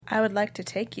I would like to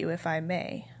take you, if I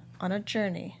may, on a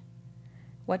journey.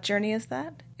 What journey is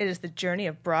that? It is the journey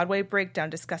of Broadway Breakdown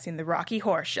discussing the Rocky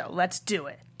Horror Show. Let's do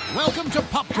it. Welcome to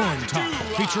Popcorn Talk,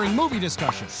 featuring movie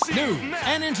discussion, news,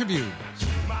 and interviews.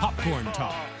 Popcorn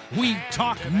Talk. We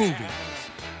talk movies.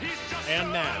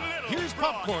 And now, here's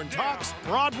Popcorn Talk's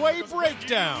Broadway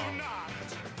Breakdown.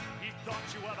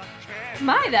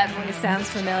 My, that voice sounds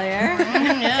familiar.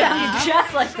 Sounds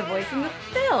just like the voice in the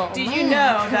film. Do you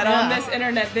know that on this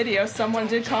internet video, someone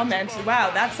did comment, wow,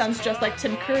 that sounds just like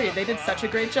Tim Curry. They did such a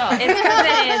great job. It's because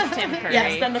it is Tim Curry.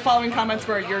 Yes, then the following comments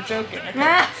were, you're joking.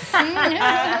 Okay.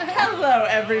 Hello,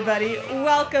 everybody.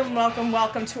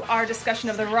 Welcome to our discussion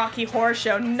of the Rocky Horror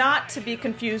Show, not to be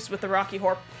confused with the Rocky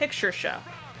Horror Picture Show,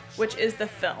 which is the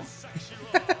film.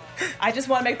 I just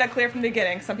want to make that clear from the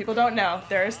beginning. Some people don't know.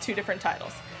 There's two different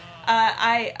titles.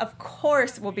 I, of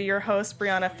course, will be your host,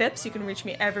 Brianna Phipps. You can reach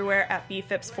me everywhere at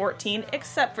bphipps14,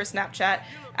 except for Snapchat.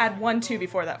 Add 1-2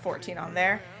 before that 14 on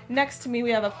there. Next to me,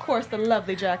 we have, of course, the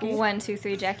lovely Jackie. 1, 2,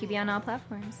 3, Jackie B on all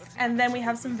platforms. And then we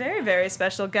have some very, very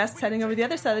special guests heading over the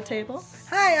other side of the table.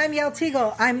 Hi, I'm Yael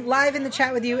Teagle. I'm live in the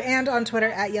chat with you and on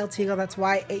Twitter at Yael Teagle. That's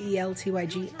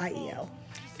YAELTYGIEL.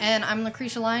 And I'm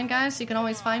Lucretia Lyon, guys, so you can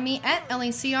always find me at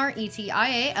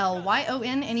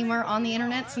LECRETIALYON anywhere on the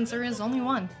internet, since there is only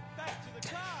one.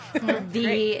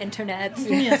 The internet.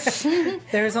 Yes.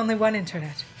 There is only one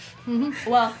internet.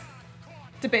 Well,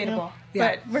 debatable,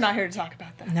 Yeah. but we're not here to talk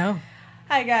about that. No.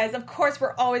 Hi, guys. Of course,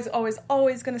 we're always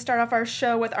going to start off our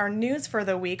show with our news for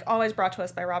the week, always brought to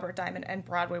us by Robert Diamond and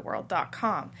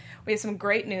BroadwayWorld.com. We have some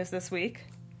great news this week.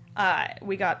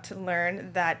 We got to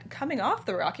learn that coming off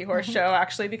the Rocky Horror Show,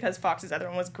 actually, because Fox's other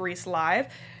one was Grease Live.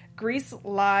 Grease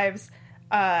Live's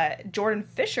Jordan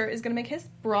Fisher is going to make his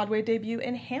Broadway debut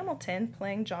in Hamilton,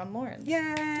 playing John Lawrence.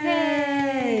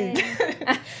 Yay!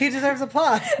 He deserves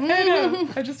applause. I know.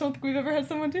 I just don't think we've ever had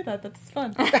someone do that. That's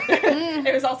fun.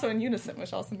 It was also in unison,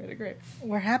 which also made it great.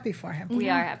 We're happy for him. We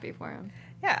are happy for him.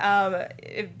 Yeah.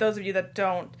 If those of you that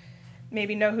don't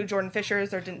maybe know who Jordan Fisher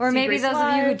is or didn't Or see maybe Grease those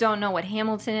Live, of you who don't know what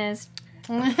Hamilton is.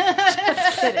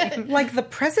 Just kidding. Like the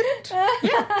president?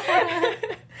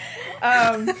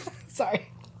 Sorry.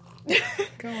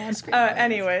 Go on.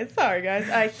 Anyway, sorry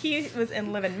guys. He was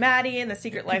in Liv and Maddie and The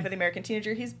Secret Life of the American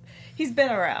Teenager. He's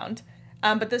been around,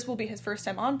 but this will be his first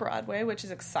time on Broadway, which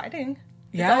is exciting.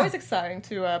 Yeah. It's always exciting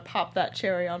to pop that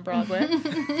cherry on Broadway.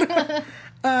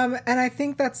 And I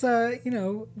think that's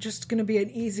just going to be an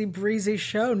easy breezy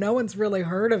show. No one's really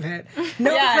heard of it. No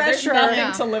there's pressure.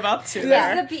 nothing to live up to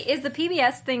there. Is the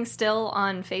PBS thing still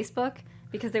on Facebook?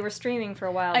 Because they were streaming for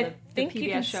a while. I think the PBS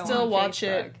you can show still on watch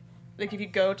Facebook. it. Like, if you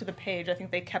go to the page, I think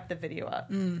they kept the video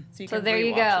up. So there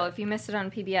you go. If you missed it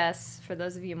on PBS, for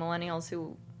those of you millennials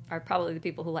who are probably the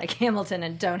people who like Hamilton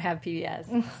and don't have PBS,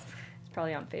 it's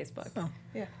probably on Facebook. Oh,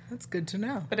 Yeah. that's good to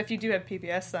know. But if you do have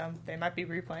PBS, they might be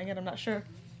replaying it. I'm not sure.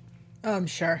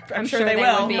 Sure. I'm sure sure they they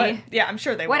will. would be. But yeah, I'm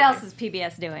sure they will. What else is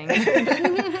PBS doing?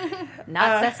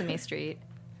 Not Sesame Street.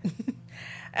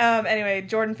 Anyway,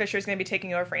 Jordan Fisher is going to be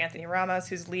taking over for Anthony Ramos,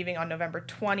 who's leaving on November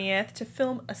 20th to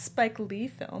film a Spike Lee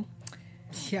film.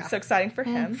 Yeah. So exciting for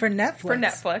him. For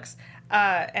Netflix.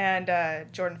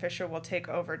 And Jordan Fisher will take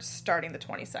over starting the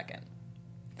 22nd.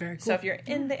 Very cool. So if you're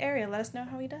in the area, let us know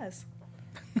how he does.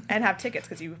 And have tickets,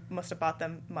 because you must have bought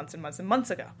them months and months and months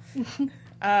ago.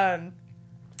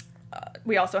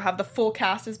 We also have the full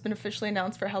cast has been officially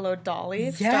announced for Hello,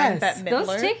 Dolly, starring Bette Midler.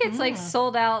 Those tickets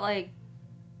sold out like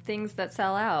things that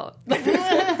sell out. I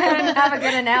didn't have a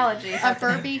good analogy. A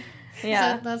Furby?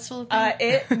 Yeah. That's still a thing?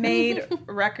 It made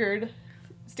record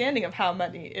standing of how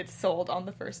many it sold on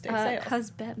the first day sales.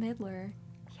 Because Bette Midler.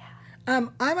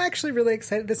 I'm actually really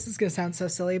excited. This is going to sound so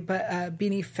silly, but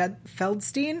Beanie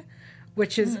Feldstein,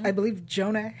 which is, I believe,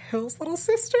 Jonah Hill's little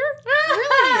sister.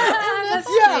 That's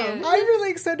Yeah, cute. I'm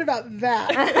really excited about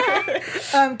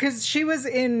that. Because she was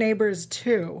in Neighbors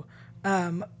 2.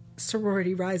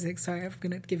 Sorority Rising. Sorry, I'm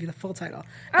going to give you the full title.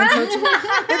 And so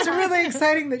it's really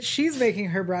exciting that she's making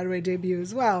her Broadway debut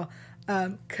as well.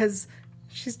 Because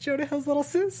she's Jonah Hill's little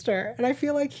sister. And I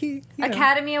feel like he,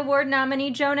 Academy Award nominee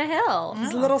Jonah Hill.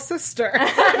 his little sister.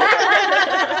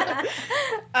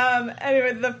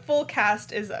 Anyway, the full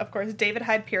cast is, of course, David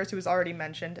Hyde Pierce, who was already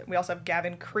mentioned. We also have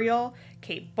Gavin Creel,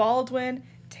 Kate Baldwin,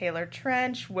 Taylor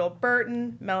Trench, Will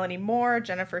Burton, Melanie Moore,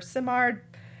 Jennifer Simard.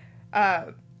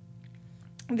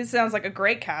 This sounds like a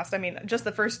great cast. I mean, just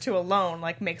the first two alone,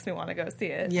 makes me want to go see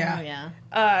it. Yeah. Oh, yeah.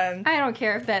 I don't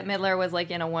care if Bette Midler was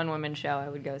in a one-woman show. I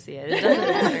would go see it. It doesn't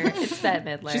matter. It's Bette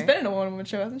Midler. She's been in a one-woman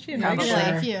show, hasn't she? Probably.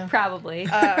 Actually, a few. Probably.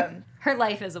 Her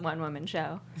life is a one-woman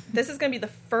show. This is going to be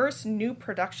the first new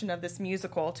production of this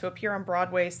musical to appear on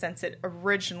Broadway since it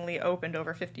originally opened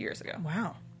over 50 years ago.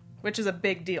 Wow. Which is a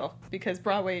big deal because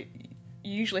Broadway,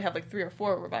 you usually have like 3 or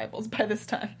 4 revivals by this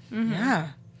time. Yeah.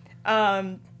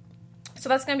 So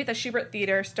that's going to be at the Schubert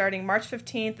Theater starting March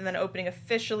 15th and then opening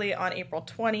officially on April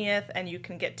 20th. And you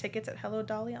can get tickets at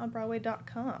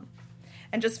HelloDollyOnBroadway.com.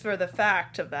 And just for the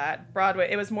fact of that, Broadway,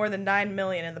 it was more than $9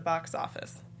 million in the box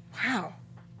office Wow.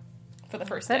 for the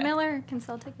first Bette day. Midler can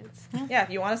sell tickets. Yeah, if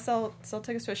you want to sell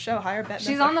tickets to a show, hire Bette Midler.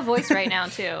 She's on The Voice right now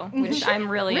too, which I'm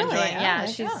really Really? enjoying. Oh Yeah,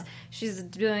 my God. she's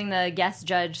doing the guest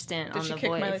judge stint Did on she The kick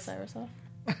Voice. Miley Cyrus off?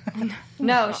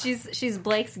 No, she's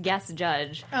Blake's guest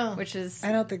judge, which is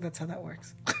I don't think that's how that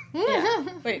works. Yeah.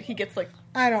 Wait, he gets like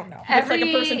I don't know. it's like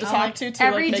a person to talk to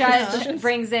every like, make judge decisions.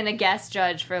 brings in a guest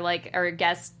judge for like or a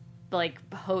guest like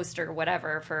host or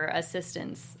whatever for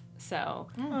assistance. So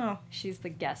Oh. she's the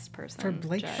guest person For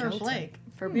Blake judge. For Shelton. Blake.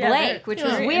 For Yeah, Blake, which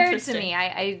was very weird to interesting. me.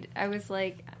 I was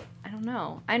like, I don't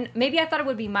know. Maybe I thought it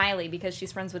would be Miley because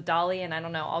she's friends with Dolly, and I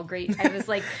don't know, all great. I was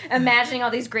like imagining all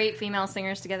these great female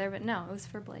singers together, but no, it was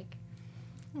for Blake.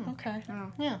 Okay.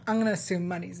 Yeah. I'm going to assume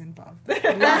money's involved.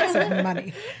 Lots of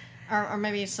money. Or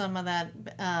maybe some of that,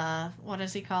 what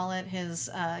does he call it? His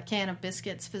can of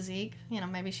biscuits physique. You know,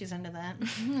 maybe she's into that.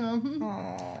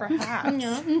 Perhaps.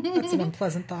 That's an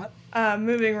unpleasant thought.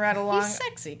 Moving right along, He's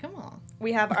sexy, come on.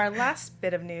 we have our last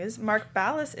bit of news. Mark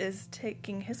Ballas is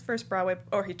taking his first Broadway,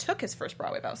 or he took his first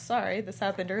Broadway bow. Sorry, this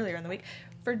happened earlier in the week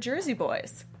for Jersey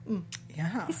Boys.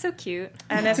 Yeah. He's so cute.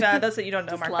 And if those that you don't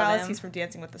know, Mark love Ballas, him. he's from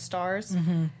Dancing with the Stars.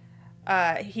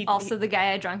 He Also, the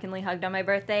guy I drunkenly hugged on my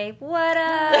birthday. What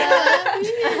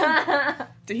up?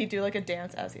 did he do like a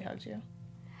dance as he hugged you?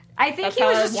 I think That's he how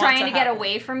was I just want trying to to get happen.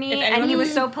 away from me, If and anyone- he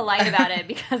was so polite about it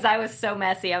because I was so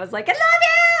messy. I was like, I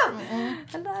love you!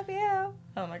 I love you.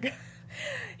 Oh my god.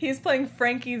 He's playing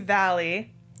Frankie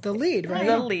Valli, The lead, right?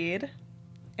 the lead,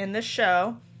 in this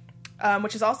show,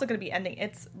 which is also going to be ending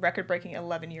its record-breaking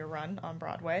 11-year run on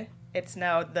Broadway. It's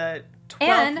now the 12th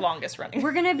And longest running.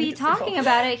 We're going to be musical. talking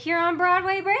about it here on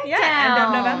Broadway Breakdown. Yeah, end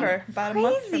of November, about a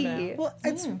month from now. Crazy. Well,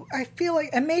 it's. I feel like,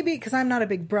 and maybe because I'm not a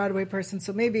big Broadway person,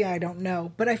 so maybe I don't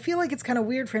know. But I feel like it's kind of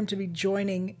weird for him to be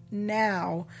joining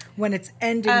now when it's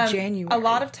ending January. A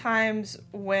lot of times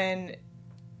when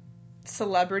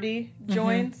celebrity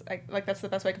joins, like that's the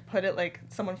best way I could put it, like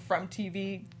someone from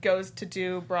TV goes to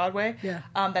do Broadway, Yeah.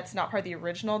 That's not part of the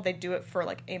original, they do it for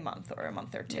like a month or a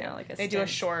month or two. Yeah, like a they do a stint.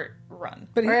 short run.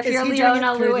 But Or if is you're he doing it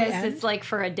Leona through the Lewis, end? it's like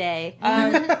for a day.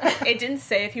 It didn't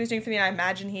say if he was doing it for me, I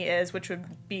imagine he is, which would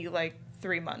be like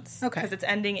 3 months. Okay. Because it's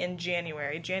ending in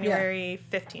January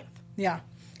 15th. Yeah.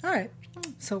 All right.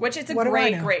 So Which it's a what do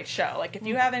I know? great show. Like if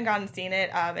you haven't gone and seen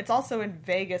it, it's also in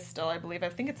Vegas still, I believe. I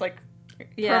think it's like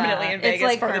Yeah, permanently in Vegas it's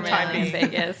like for the time permanently being.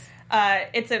 in Vegas.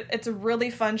 It's a really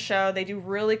fun show. They do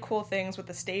really cool things with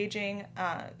the staging.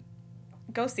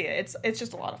 Go see it. It's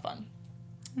just a lot of fun.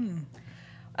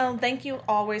 Thank you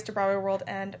always to Broadway World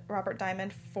and Robert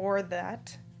Diamond for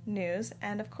that news.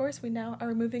 And of course, we now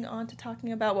are moving on to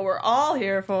talking about what we're all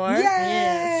here for.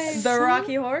 Yes. The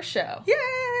Rocky Horror Show.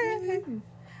 Yay!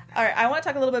 All right, I want to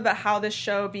talk a little bit about how this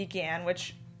show began,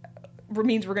 which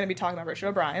means we're going to be talking about Richard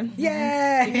O'Brien.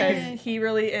 Yay! Because he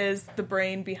really is the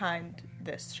brain behind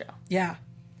this show. Yeah.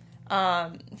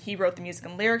 He wrote the music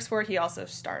and lyrics for it. He also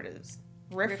starred as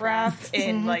Riff Raff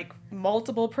in like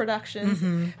multiple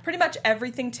productions. Pretty much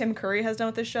everything Tim Curry has done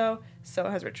with this show, so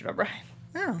has Richard O'Brien.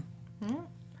 Oh.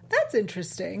 That's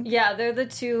interesting. Yeah, they're the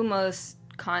two most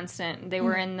constant. They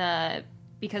were in the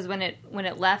because when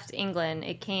it left England,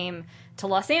 it came to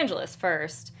Los Angeles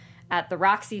first at the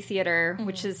Roxy Theater,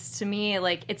 which is to me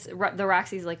like the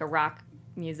Roxy's like a rock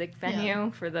music venue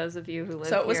for those of you who live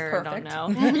So it was here and perfect.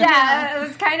 don't know. Yeah, it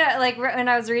was kind of like when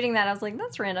I was reading that, I was like,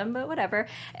 that's random, but whatever.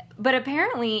 But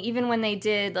apparently, even when they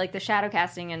did like the shadow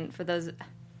casting, and for those,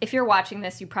 if you're watching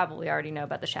this, you probably already know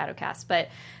about the shadow cast, but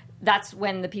that's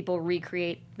when the people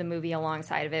recreate the movie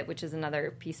alongside of it, which is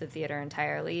another piece of theater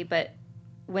entirely. But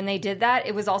when they did that,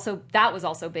 that was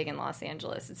also big in Los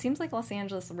Angeles. It seems like Los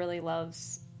Angeles really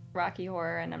loves Rocky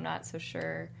Horror, and I'm not so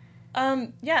sure.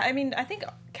 Yeah, I mean, I think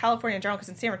California in general, because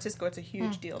in San Francisco it's a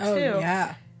huge deal too. Oh,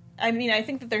 yeah. I mean, I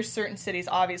think that there's certain cities,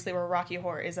 obviously, where Rocky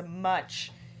Horror is a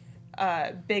much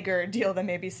bigger deal than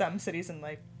maybe some cities in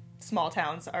like small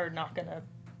towns are not going to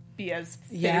be as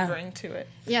favoring to it.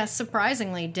 Yeah,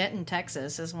 surprisingly, Denton,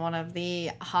 Texas is one of the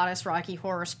hottest Rocky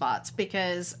Horror spots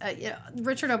because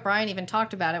Richard O'Brien even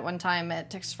talked about it one time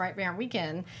at Texas Frightmare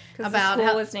Weekend about the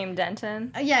school how was named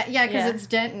Denton. Yeah, because Yeah. it's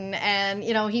Denton, and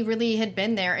he really had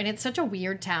been there, and it's such a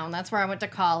weird town. That's where I went to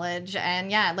college, and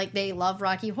yeah, like they love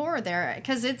Rocky Horror there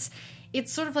because it's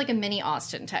it's sort of like a mini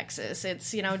Austin, Texas.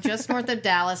 It's, just north of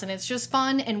Dallas, and it's just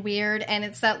fun and weird, and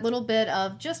it's that little bit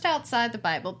of just outside the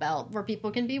Bible Belt where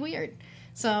people can be weird.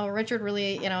 So Richard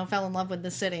really, fell in love with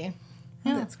the city.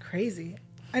 Oh, that's crazy.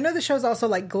 I know the show's also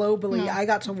like globally. I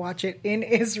got to watch it in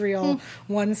Israel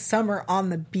one summer on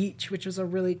the beach, which was a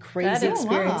really crazy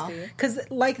experience. Because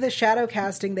like the shadow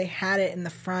casting, they had it in the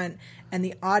front, and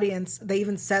the audience, they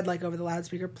even said like over the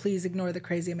loudspeaker, please ignore the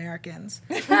crazy Americans.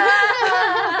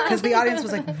 Because the audience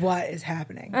was like, what is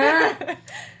happening? Yeah,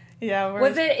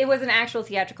 it was an actual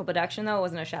theatrical production though? It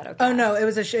wasn't a shadow cast? Oh no, it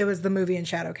was the movie in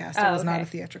shadow cast. It was not a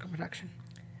theatrical production.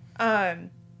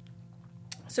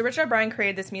 So Richard O'Brien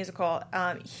created this musical.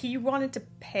 He wanted to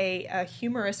pay a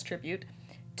humorous tribute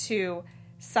to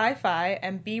sci-fi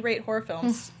and B-rate horror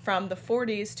films from the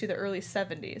 40s to the early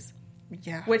 70s.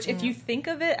 Yeah. Which, if you think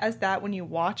of it as that when you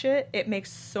watch it, it makes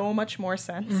so much more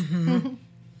sense.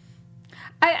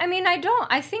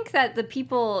 I think that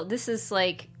this is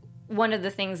like one of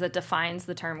the things that defines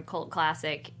the term cult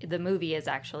classic. The movie is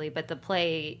actually, but the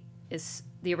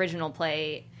original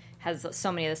play has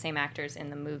so many of the same actors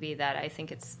in the movie that I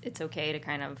think it's okay to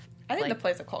kind of... I think the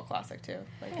play's a cult classic, too.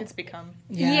 Like, it's become...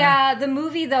 Yeah, the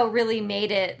movie, though, really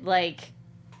made it, like,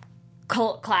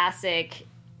 cult classic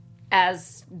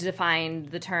as defined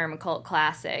the term cult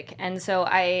classic. And so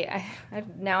I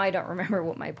now I don't remember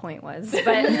what my point was. But,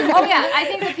 I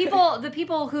think the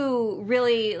people who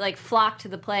really, like, flock to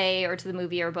the play or to the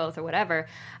movie or both or whatever,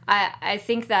 I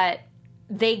think that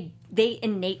they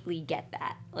innately get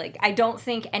that. Like, I don't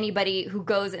think anybody who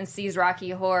goes and sees Rocky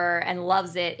Horror and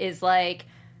loves it is like,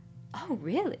 oh,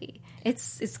 really?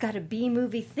 It's got a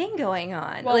B-movie thing going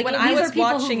on. Well, like, when I was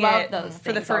watching it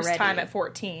for the first time at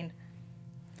 14,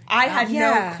 I had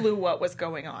no clue what was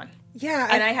going on. Yeah.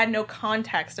 And I had no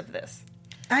context of this.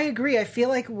 I agree. I feel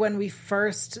like when we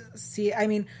first see...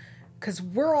 because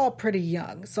we're all pretty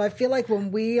young. So I feel like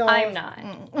when we all... I'm not.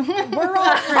 We're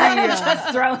all pretty young.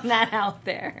 Just throwing that out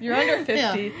there. You're under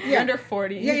 50. You're under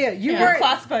 40. Yeah. You were were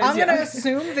classified I'm as going to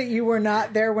assume that you were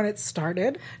not there when it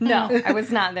started. No, I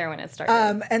was not there when it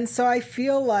started. And so I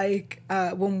feel like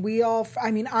when we all...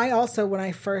 I also, when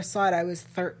I first saw it, I was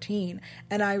 13.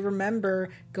 And I remember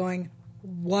going,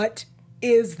 what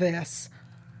is this?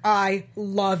 I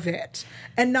love it.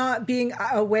 And not being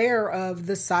aware of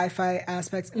the sci-fi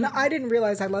aspects. And I didn't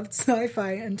realize I loved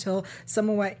sci-fi until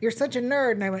someone went, you're such a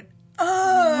nerd. And I went,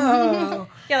 oh.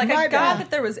 Yeah, like I got that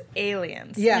there was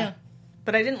aliens. Yeah.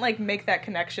 But I didn't, like, make that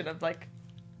connection of, like,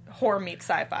 horror meets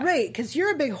sci-fi. Right, because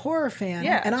you're a big horror fan.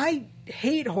 Yeah. And I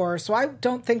hate horror, so I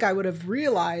don't think I would have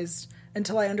realized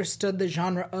until I understood the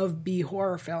genre of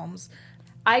B-horror films.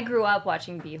 I grew up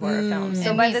watching B-horror films.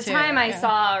 So by the time I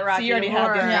saw Rocky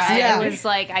Horror, it was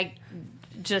like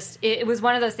it was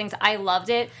one of those things. I loved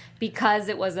it because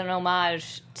it was an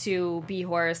homage to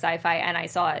B-horror sci-fi, and I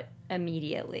saw it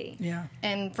immediately. Yeah.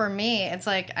 And for me, it's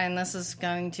like, and this is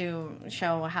going to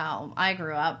show how I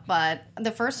grew up, but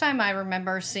the first time I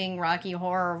remember seeing Rocky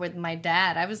Horror with my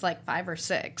dad, I was like 5 or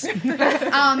 6.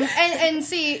 My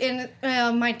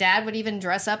dad would even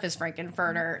dress up as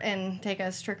Frankenfurter and take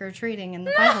us trick-or-treating in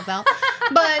the Bible Belt.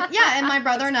 But yeah, and my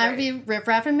brother and I would be Riff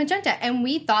Raff and Magenta, and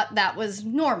we thought that was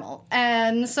normal.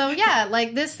 And so yeah,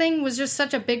 like this thing was just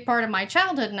such a big part of my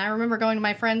childhood, and I remember going to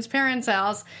my friend's parents'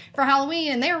 house for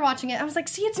Halloween, and they were watching it. I was like,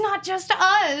 see, it's not just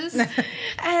us.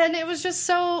 And it was just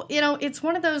so, it's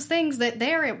one of those things that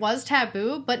it was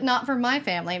taboo, but not for my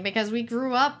family because we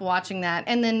grew up watching that.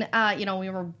 And then, we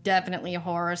were definitely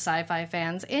horror sci-fi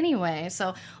fans anyway.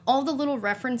 So all the little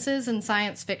references in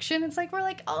science fiction, it's like, we're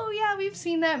like, oh yeah, we've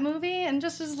seen that movie and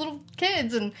just as little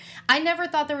kids. And I never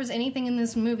thought there was anything in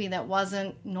this movie that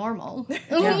wasn't normal.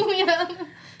 Yeah.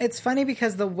 It's funny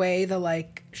because the way the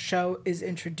show is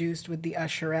introduced with the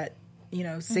usherette,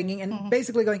 singing and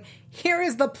basically going, here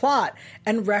is the plot,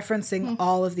 and referencing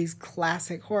all of these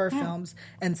classic horror films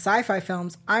and sci-fi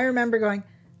films. I remember going,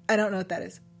 I don't know what that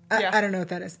is. I don't know what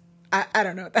that is. I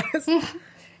don't know what that is.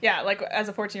 Yeah, like as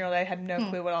a 14-year-old, I had no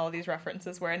clue what all of these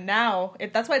references were, and now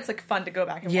that's why it's like fun to go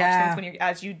back and watch things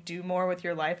as you do more with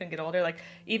your life and get older. Like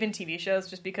even TV shows,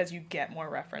 just because you get more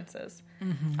references.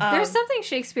 There's something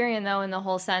Shakespearean though in the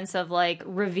whole sense of like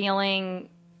revealing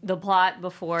the plot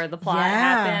before the plot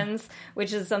happens,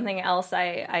 which is something else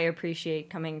I appreciate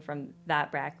coming from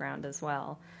that background as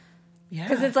well. Yeah,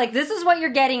 because it's like this is what you're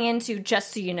getting into,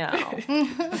 just so you know.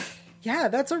 Yeah,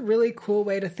 that's a really cool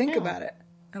way to think about it.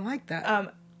 I like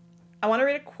that. I want to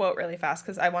read a quote really fast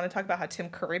because I want to talk about how Tim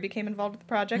Curry became involved with the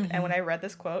project. And when I read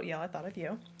this quote, I thought of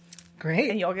you.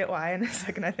 Great. And you'll get why in a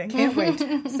second, I think. Can't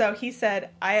wait. So he said,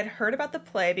 I had heard about the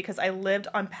play because I lived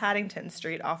on Paddington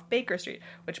Street off Baker Street,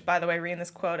 which, by the way, reading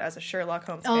this quote as a Sherlock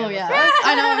Holmes fan. Oh, was yeah. very-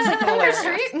 I know. I was like,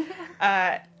 Baker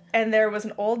Street? And there was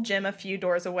an old gym a few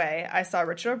doors away. I saw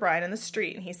Richard O'Brien in the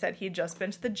street, and he said he'd just been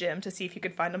to the gym to see if he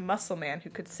could find a muscle man who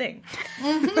could sing.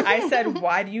 I said,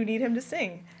 why do you need him to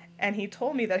sing? And he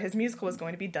told me that his musical was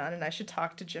going to be done, and I should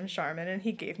talk to Jim Sharman, and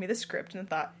he gave me the script, and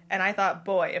I thought,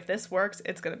 boy, if this works,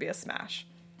 it's going to be a smash.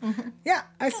 Yeah,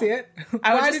 I see it.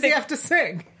 I was Why just does he think- have to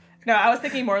sing? No, I was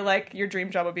thinking more like your dream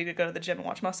job would be to go to the gym and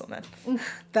watch Muscle Men.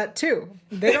 That too.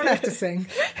 They don't have to sing.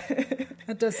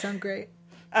 That does sound great.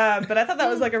 But I thought that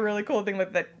was like a really cool thing,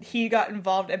 like that he got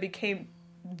involved and became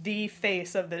the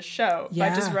face of this show by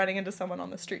Yeah. just running into someone on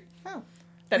the street. Oh.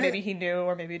 That maybe he knew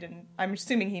or maybe didn't. I'm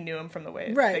assuming he knew him from the way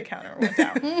the Right. encounter went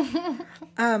down.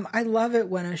 I love it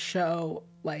when a show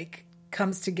like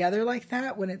comes together like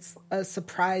that, when it's a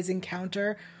surprise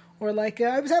encounter, or like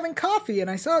I was having coffee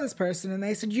and I saw this person and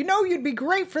they said, you know, you'd be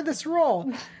great for this role,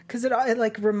 because it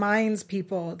like reminds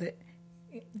people that,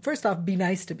 first off, be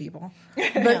nice to people,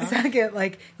 but second,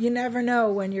 like you never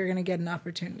know when you're going to get an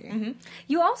opportunity. Mm-hmm.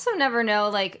 You also never know,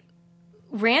 like,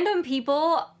 random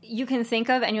people you can think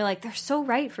of and you're like, they're so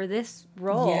right for this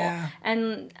role. Yeah.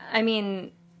 And I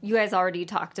mean, you guys already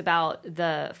talked about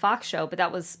the Fox show, but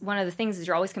that was one of the things, is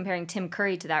you're always comparing Tim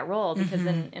Curry to that role, because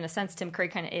in a sense Tim Curry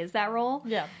kind of is that role.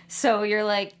 Yeah. So you're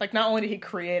like, Like, not only did he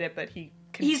create it, but he's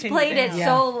he's played it Yeah.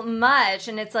 so much,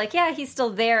 and it's like, yeah, he's still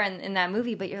there in that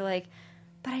movie, but you're like,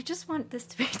 but I just want this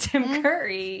to be Tim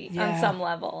Curry on Yeah. some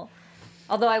level.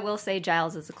 Although I will say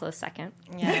Giles is a close second.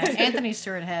 Yeah. Anthony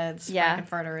Stewart Head's Yeah.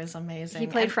 Frankenfurter is amazing. He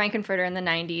played And- Frankenfurter in the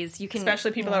 90s. You can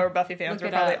Especially people that were Buffy fans Look were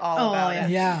it probably up. all Oh, about yeah. it.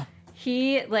 Yeah.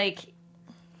 He, like,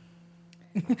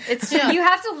 it's Yeah. you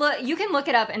have to look, you can look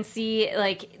it up and see,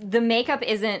 like, the makeup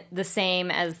isn't the same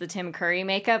as the Tim Curry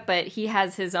makeup, but he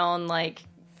has his own, like,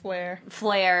 Flair.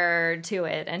 flair to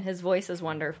it, and his voice is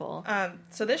wonderful.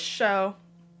 So this show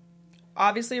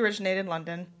obviously originated in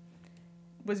London,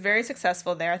 was very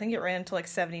successful there. I think it ran until like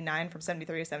 79, from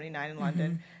 73 to 79 in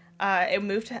London. It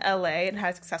moved to LA and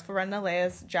had a successful run in LA,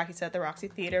 as Jackie said, at the Roxy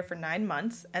Theater for 9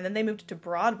 months. And then they moved to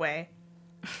Broadway,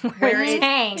 Where it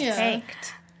tanked. Yeah.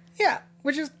 Yeah,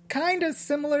 which is kind of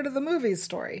similar to the movie's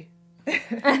story.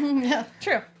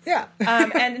 True. Yeah.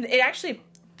 And it actually,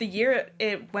 the year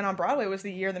it went on Broadway was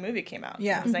the year the movie came out.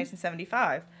 Yeah. It was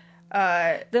 1975.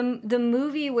 The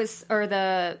movie was, or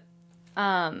the,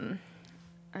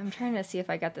 I'm trying to see if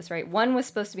I got this right. One was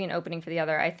supposed to be an opening for the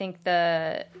other. I think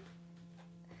the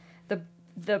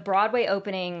Broadway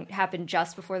opening happened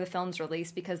just before the film's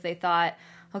release, because they thought,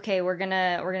 okay, we're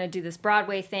gonna do this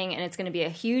Broadway thing, and it's gonna be a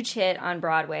huge hit on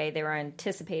Broadway. They were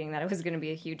anticipating that it was gonna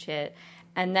be a huge hit,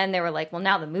 and then they were like, well,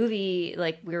 now the movie,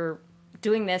 like, we're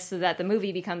doing this so that the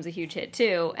movie becomes a huge hit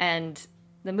too, and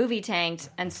the movie tanked,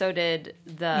 and so did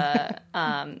the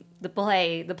the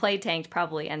play. The play tanked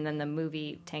probably, and then the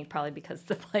movie tanked probably because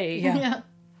the play Yeah.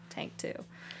 tanked too.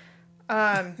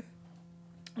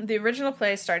 The original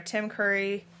play starred Tim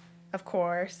Curry, of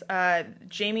course,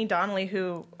 Jamie Donnelly,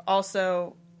 who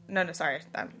also sorry,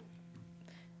 I'm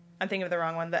thinking of the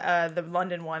wrong one. The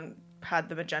London one had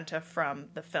the magenta from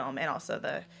the film, and also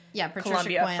the Yeah, Patricia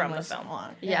Columbia Quinn from the was film.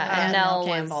 one. Yeah, and and Nell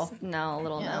Campbell. was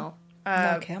little Yeah. Nell.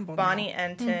 Nell Campbell. Bonnie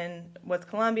Enton was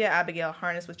Columbia, Abigail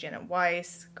Harness was Janet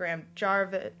Weiss, Graham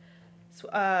Jarvis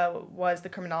was the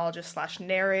criminologist /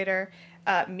 narrator,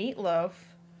 Meatloaf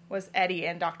was Eddie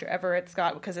and Dr. Everett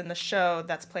Scott, because in the show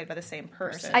that's played by the same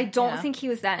person. I don't Yeah. think he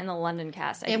was that in the London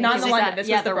cast. I think not he in the was London, that- this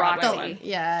yeah, was the Broadway Roxy. one.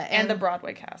 Yeah, and the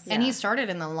Broadway cast. And he started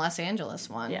in the Los Angeles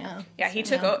one. Yeah. Yeah, he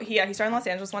took. He started in Los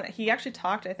Angeles one. He actually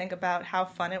talked, I think, about how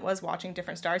fun it was watching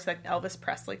different stars. Like Elvis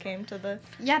Presley came to the.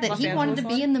 Yeah, that Los he wanted Angeles to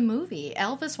be one. in the movie.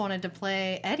 Elvis wanted to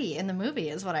play Eddie in the movie,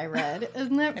 is what I read.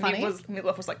 Isn't that And funny?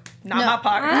 Meatloaf was like, not No. my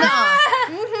pocket.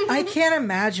 I can't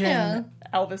imagine. Yeah.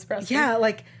 Elvis Presley. Yeah,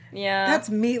 like Yeah. that's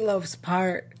Meatloaf's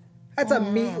part. That's a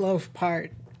Meatloaf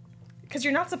part. because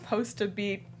you're not supposed to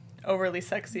be overly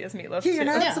sexy as Meatloaf. You're too.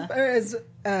 not Yeah.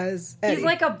 as Eddie. He's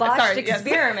like a botched Sorry, yes.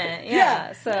 experiment. Yeah.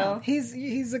 Yeah. So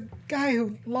He's a guy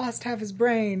who lost half his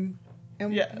brain,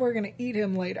 and Yeah. we're gonna eat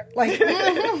him later. Like you don't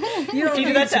If you need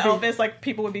did that to be- Elvis, like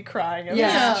people would be crying. In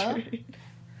Yeah. the street.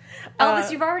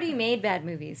 Elvis, you've already made bad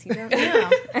movies. You don't. Yeah.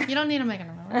 You don't need to make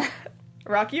another one.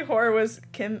 Rocky Horror was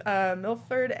Kim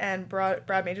Milford, and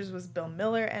Brad Majors was Bill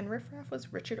Miller, and Riff Raff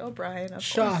was Richard O'Brien. Of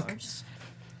Shock. course.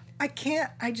 I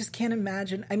just can't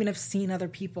imagine. I mean, I've seen other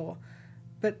people,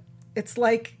 but it's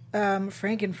like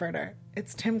Frankenfurter.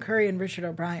 It's Tim Curry and Richard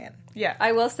O'Brien. Yeah.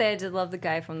 I will say I did love the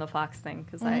guy from the Fox thing,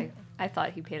 because I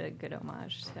thought he paid a good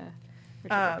homage to.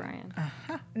 Richard O'Brien.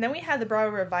 And then we had the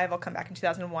Broadway revival come back in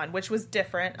 2001, which was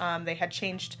different. They had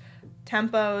changed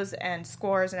tempos and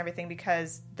scores and everything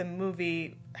because the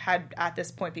movie had at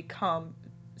this point become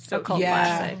so cult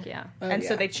classic, yeah. And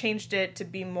so they changed it to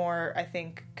be more, I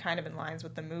think, kind of in lines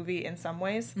with the movie in some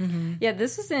ways. Mm-hmm. Yeah,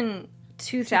 this was in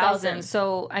 2000.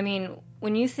 So, I mean,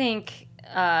 when you think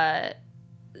the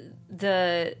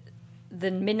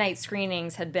midnight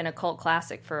screenings had been a cult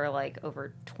classic for like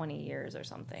over 20 years or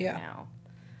something now.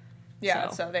 Yeah,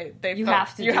 so they you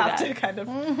have to kind of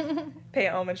pay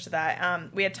homage to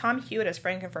that. We had Tom Hewitt as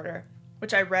Frankenfurter,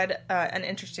 which I read an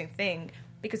interesting thing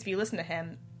because if you listen to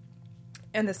him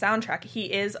in the soundtrack,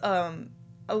 he is a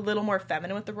little more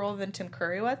feminine with the role than Tim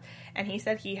Curry was, and he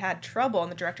said he had trouble,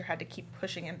 and the director had to keep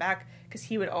pushing him back because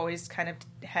he would always kind of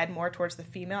head more towards the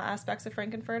female aspects of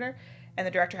Frankenfurter, and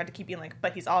the director had to keep being like,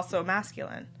 but he's also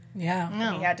masculine. Yeah.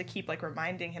 And he had to keep like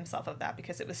reminding himself of that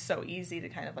because it was so easy to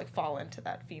kind of like fall into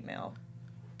that female.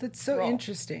 That's so role.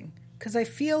 interesting because I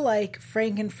feel like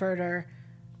Frankenfurter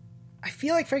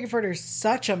is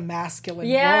such a masculine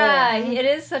role. Yeah, it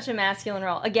is such a masculine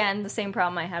role. Again, the same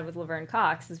problem I had with Laverne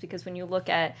Cox is because when you look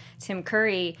at Tim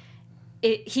Curry,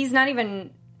 he's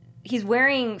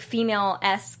wearing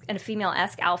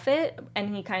female-esque outfit,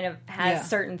 and he kind of has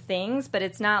certain things, but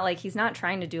it's not like he's not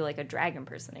trying to do like a drag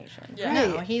impersonation. Yeah.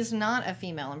 No, he's not a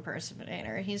female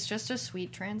impersonator. He's just a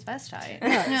sweet transvestite.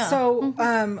 Yeah.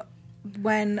 So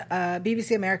when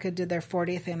BBC America did their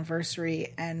 40th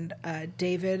anniversary and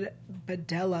David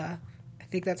Badella, I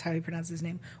think that's how he pronounced his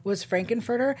name, was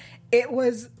Frankenfurter, it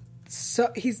was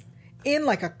so... He's in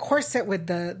like a corset with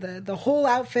the whole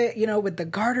outfit, you know, with the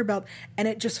garter belt, and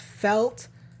it just felt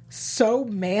so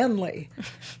manly.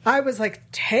 I was like,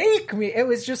 take me. It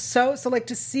was just so like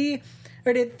to see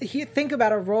or to think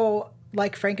about a role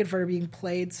like Frankenfurter being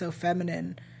played so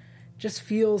feminine just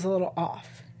feels a little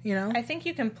off, you know? I think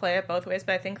you can play it both ways,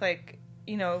 but I think like,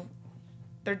 you know,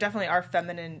 there definitely are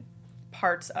feminine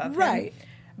parts of him.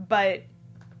 But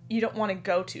you don't want to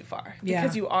go too far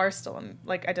because you are still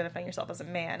like identifying yourself as a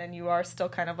man, and you are still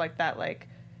kind of like that like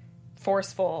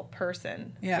forceful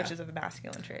person, which is a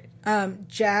masculine trait.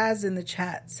 Jazz in the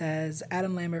chat says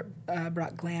Adam Lambert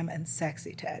brought glam and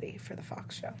sexy to Eddie for the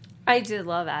Fox show. I did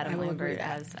love Adam Lambert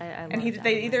as and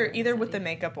they either with the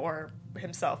makeup or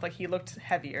himself, like he looked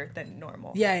heavier than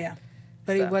normal. Yeah,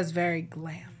 but he was very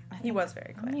glam. He was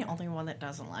very glam. I'm the only one that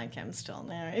doesn't like him still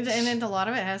now. And a lot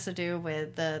of it has to do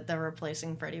with the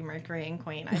replacing Freddie Mercury and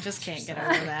Queen. I just can't get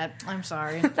over that. I'm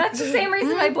sorry. That's the same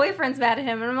reason my boyfriend's mad at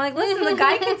him. And I'm like, listen, the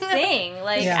guy can sing.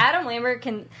 Like, Adam Lambert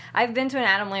can... I've been to an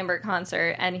Adam Lambert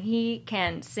concert, and he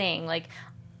can sing. Like,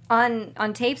 on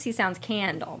tapes, he sounds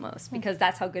canned almost, because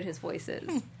that's how good his voice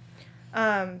is.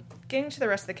 Getting to the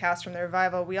rest of the cast from the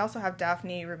revival, we also have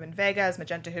Daphne Rubin Vega as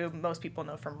Magenta, who most people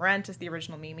know from Rent as the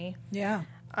original Mimi. Yeah.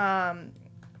 And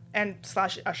 /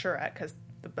 Asherette, because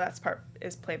the best part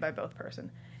is played by both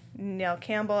person. Neil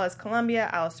Campbell as Columbia,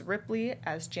 Alice Ripley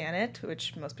as Janet,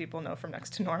 which most people know from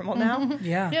Next to Normal now.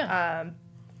 Yeah.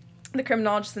 The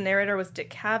criminologist, the narrator, was Dick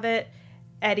Cavett.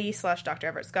 Eddie / Dr.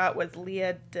 Everett Scott was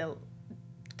Leah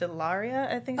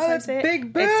Delaria, I think is how you say it.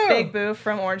 Big Boo! It's Big Boo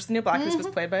from Orange is the New Black. This was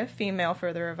played by a female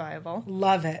for the revival.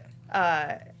 Love it.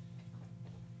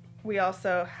 We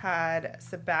also had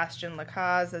Sebastian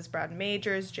Lacaze as Brad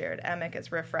Majors, Jared Emick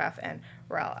as Riff Raff, and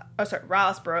Ralph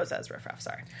Barosa as Riff Raff,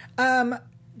 sorry.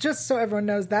 Just so everyone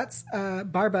knows, that's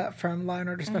Barba from Law &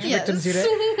 Order Special Victims Unit.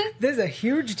 This is a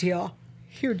huge deal.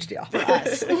 Huge deal. For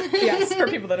us. Yes, for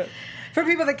people that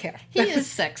care. He is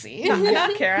sexy.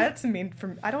 not care. That's mean.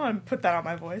 I don't want to put that on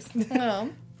my voice. No.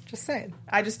 Just saying.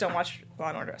 I just don't watch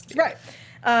Law & Order. Right.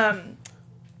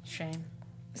 Shame.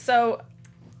 So,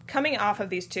 coming off of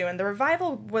these two, and the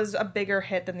revival was a bigger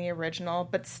hit than the original,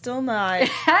 but still not. It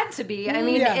had to be. I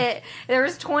mean, there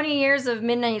was 20 years of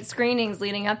midnight screenings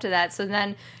leading up to that. So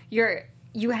then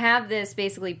you have this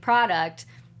basically product,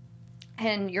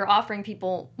 and you're offering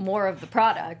people more of the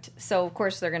product. So of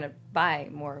course they're going to buy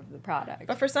more of the product.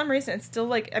 But for some reason, it's still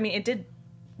like, I mean, it did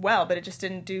well, but it just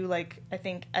didn't do like, I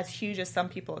think, as huge as some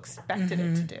people expected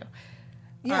it to do.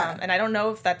 Yeah. And I don't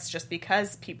know if that's just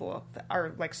because people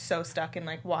are like so stuck in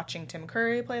like watching Tim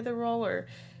Curry play the role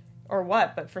or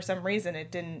what, but for some reason it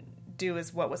didn't do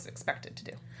as what was expected to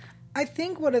do. I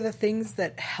think one of the things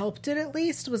that helped it at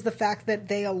least was the fact that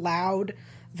they allowed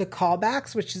the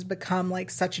callbacks, which has become like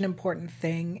such an important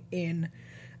thing in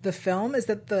the film, is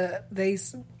that they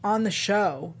on the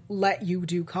show let you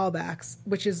do callbacks,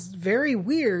 which is very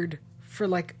weird for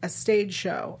like a stage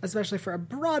show, especially for a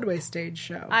Broadway stage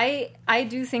show. I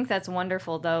do think that's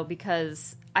wonderful, though,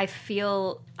 because I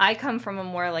feel I come from a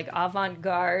more like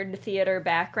avant-garde theater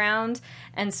background,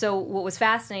 and so what was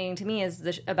fascinating to me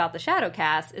is about the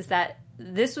Shadowcast is that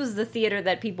this was the theater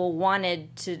that people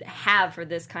wanted to have for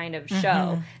this kind of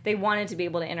show. They wanted to be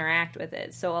able to interact with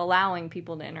it, so allowing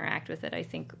people to interact with it, I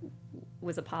think,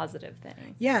 was a positive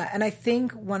thing. Yeah, and I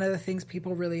think one of the things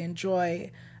people really enjoy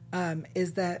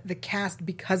is that the cast,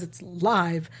 because it's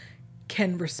live,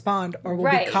 can respond or will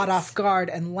be caught off guard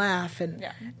and laugh, and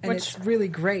it's really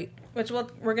great. Which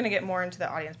we're going to get more into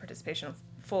the audience participation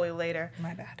fully later.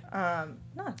 My bad.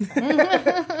 No.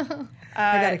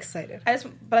 I got excited.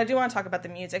 But I do want to talk about the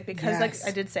music because, like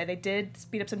I did say, they did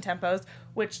speed up some tempos,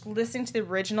 which listening to the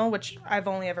original, which I've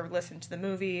only ever listened to the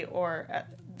movie or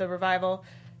the revival,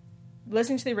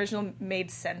 listening to the original made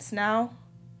sense now.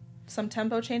 Some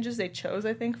tempo changes they chose,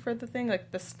 I think, for the thing.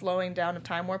 Like the slowing down of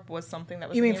Time Warp was something that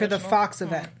was You mean the for the original. Fox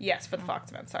event? Yes, for the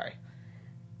Fox event, sorry.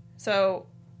 So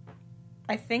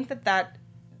I think that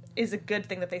is a good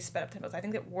thing that they sped up tempos. I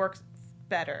think it works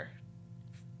better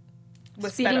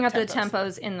with Speeding up the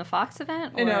tempos in the Fox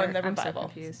event? Or? No, in the I'm so revival.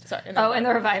 confused. Sorry, in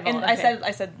the revival. And okay.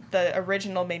 I said the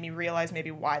original made me realize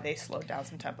maybe why they slowed down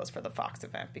some tempos for the Fox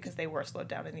event, because they were slowed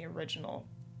down in the original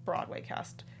Broadway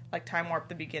cast. Like Time Warp,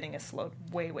 the beginning is slowed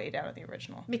way down in the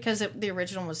original. Because the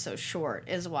original was so short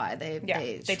is why they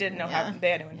didn't know how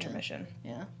they had no intermission.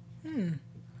 Yeah.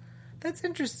 That's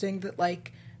interesting that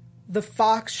like the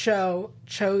Fox show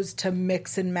chose to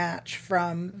mix and match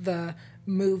from the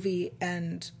movie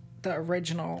and the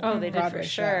original Oh, they Broadway did for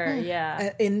show. sure,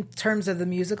 yeah. In terms of the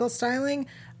musical styling,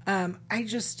 I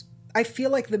feel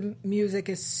like the music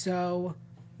is so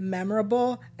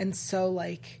memorable and so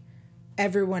like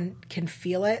everyone can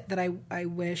feel it that I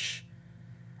wish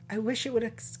it would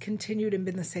have continued and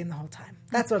been the same the whole time.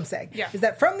 That's what I'm saying. Yeah. Is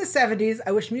that from the 70s,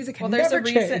 I wish music had never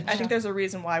changed. I think there's a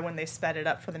reason why when they sped it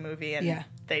up for the movie and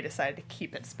they decided to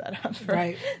keep it sped up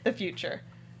for the future.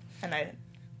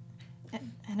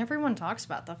 And everyone talks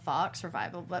about the Fox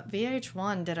revival, but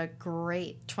VH1 did a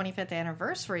great 25th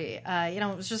anniversary.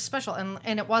 It was just special.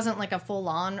 And it wasn't like a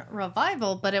full-on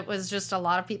revival, but it was just a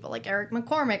lot of people like Eric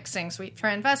McCormick sang Sweet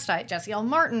Transvestite. Jesse L.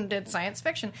 Martin did science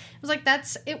fiction. It was like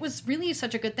it was really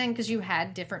such a good thing because you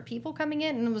had different people coming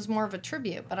in and it was more of a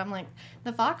tribute. But I'm like,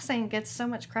 the Fox thing gets so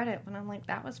much credit when I'm like,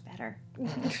 that was better.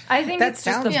 I think That it's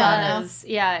just the sounds buzz.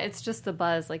 Yeah, it's just the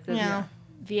buzz. Like the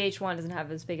VH1 doesn't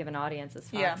have as big of an audience as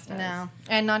Fox does. No.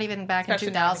 And not even back Especially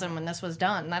in 2000 when this was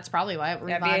done. That's probably why it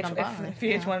revived on Broadway.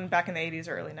 VH1 back in the 80s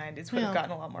or early 90s would have gotten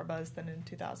a lot more buzz than in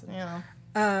 2000.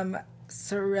 Yeah.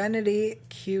 Serenity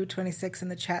Q26 in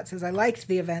the chat says, I liked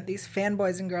the event. These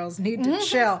fanboys and girls need to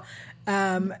chill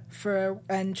and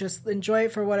just enjoy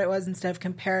it for what it was instead of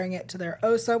comparing it to their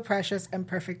oh so precious and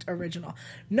perfect original.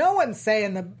 No one's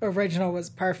saying the original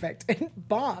was perfect. It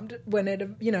bombed when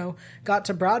it got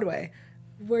to Broadway.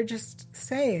 We're just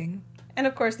saying. And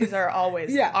of course, these are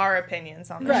always our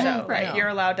opinions on the show, right? Yeah. You're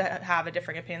allowed to have a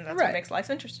different opinion. That's what makes life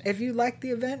interesting. If you like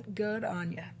the event, good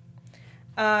on you.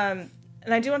 And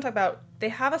I do want to talk about, they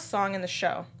have a song in the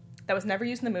show that was never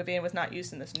used in the movie and was not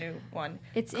used in this new one.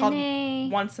 It's called in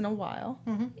Once in a While.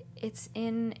 Mm-hmm. It's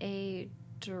in a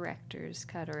director's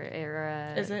cut or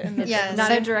era. Is it? In the Yeah, not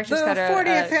so a director's The cut.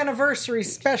 40th anniversary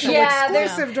special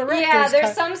there's exclusive director's there's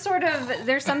cut. some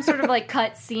sort of like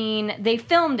cut scene. They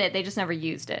filmed it, they just never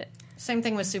used it. Same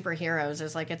thing with superheroes.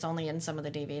 Is like it's only in some of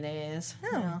the DVDs.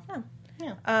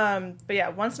 But yeah,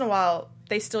 Once in a While,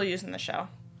 they still use in the show.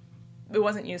 It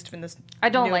wasn't used in this. I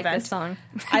don't new like event. this song.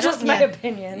 I don't- Just my yeah.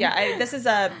 opinion. Yeah, this is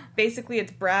basically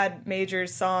it's Brad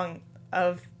Major's song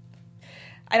of.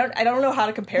 I don't know how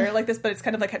to compare it like this, but it's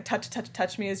kind of like a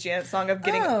touch me is Janet's song of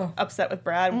getting upset with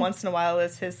Brad. Once in a while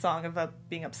is his song of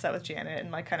being upset with Janet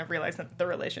and like kind of realizing that the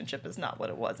relationship is not what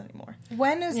it was anymore.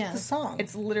 When is the song?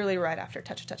 It's literally right after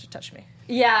Touch Me.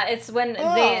 Yeah, it's when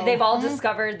they've all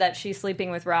discovered that she's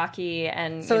sleeping with Rocky,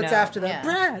 and So it's after that. Yeah.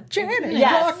 Brad, Janet,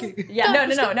 Yes. Rocky. Yeah,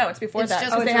 No. It's before It's that.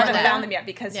 just They before haven't that. found them yet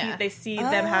because they see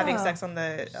them having sex on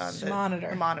the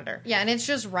Monitor. monitor. Yeah, and it's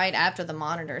just right after the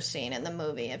monitor scene in the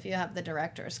movie. If you have the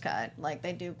director's cut, like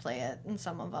they do play it in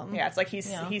some of them. Yeah, it's like he's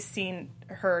seen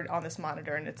her on this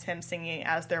monitor, and it's him singing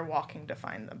as they're walking to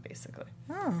find them, basically.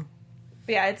 Oh.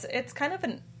 But yeah, it's kind of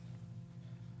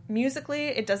musically,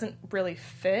 it doesn't really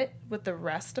fit with the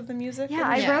rest of the music. Yeah,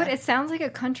 I wrote it sounds like a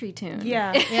country tune.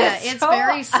 Yeah. Yeah, it's so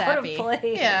very out sappy. of place.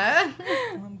 Yeah.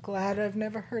 I'm glad I've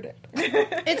never heard it.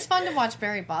 It's fun to watch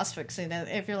Barry Bostwick sing it.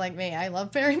 If you're like me, I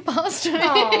love Barry Bostwick.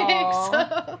 Aw.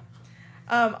 So.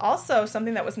 Also,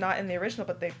 something that was not in the original,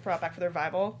 but they brought back for the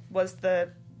revival, was the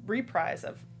reprise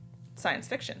of science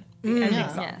fiction. The ending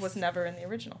song Yes. was never in the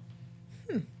original.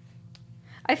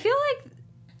 I feel like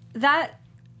that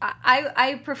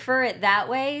I prefer it that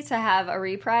way to have a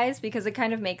reprise because it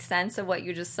kind of makes sense of what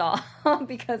you just saw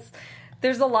because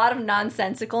there's a lot of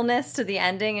nonsensicalness to the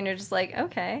ending and you're just like,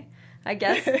 okay, I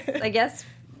guess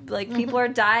like people are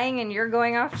dying and you're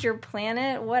going off to your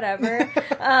planet, whatever.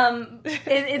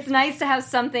 It's nice to have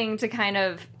something to kind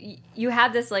of, you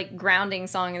have this like grounding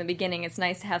song in the beginning. It's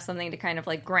nice to have something to kind of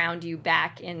like ground you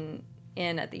back in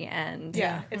at the end.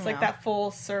 Yeah, it's like that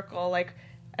full circle, like.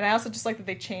 And I also just like that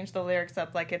they changed the lyrics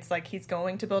up. Like, it's like he's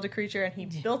going to build a creature, and he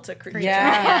built a creature.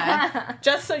 Yeah.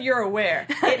 Just so you're aware,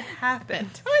 it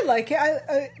happened. I like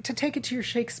it. To take it to your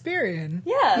Shakespearean.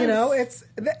 Yes. You know,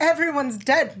 everyone's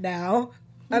dead now.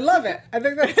 I love it. I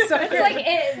think that's so good.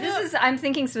 It's like I'm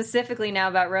thinking specifically now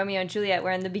about Romeo and Juliet,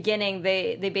 where in the beginning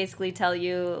they basically tell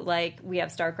you like we have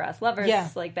star-crossed lovers,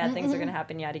 like bad things are going to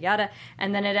happen, yada yada,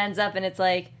 and then it ends up and it's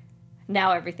like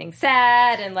now everything's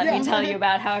sad, and let me tell you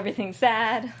about how everything's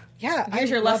sad. Yeah, Here's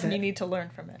your lesson you need to learn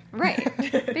from it. Right,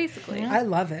 basically. I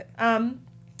love it. And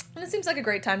it seems like a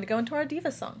great time to go into our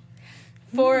Diva song.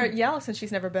 For Yell, since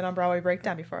she's never been on Broadway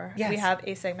Breakdown before, we have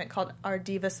a segment called Our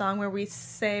Diva Song, where we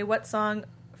say what song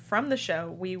from the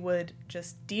show we would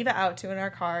just diva out to in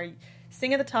our car,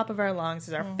 sing at the top of our lungs,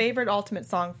 is our favorite ultimate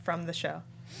song from the show.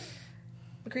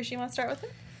 Lucretia, you want to start with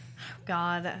it?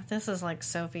 God, this is like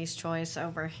Sophie's Choice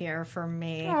over here for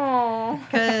me. Aww.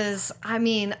 Because, I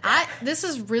mean, this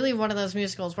is really one of those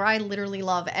musicals where I literally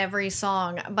love every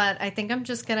song, but I think I'm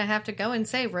just going to have to go and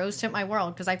say Rose Tint My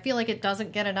World, because I feel like it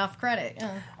doesn't get enough credit.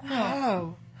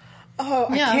 Oh, I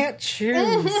can't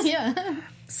choose. Yeah.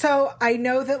 So I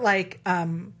know that, like,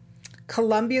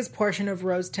 Columbia's portion of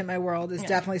Rose Tint My World is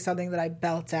definitely something that I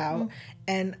belt out.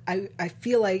 And I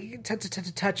feel like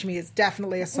Touch Me is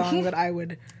definitely a song that I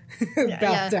would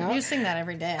belt out. You sing that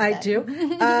every day. I do.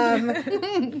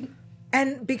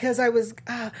 And because I was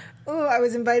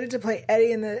invited to play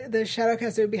Eddie in the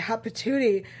Shadowcast, it would be Hot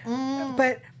Patootie.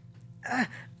 But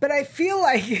I feel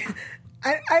like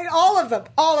all of them.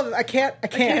 I can't.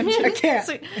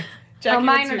 Jackie,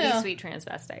 Mine what's would be yours? Sweet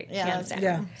Transvestite. Yeah, hands down.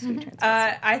 Yeah. Sweet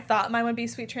Transvestite. I thought mine would be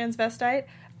Sweet Transvestite,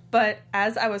 but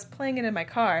as I was playing it in my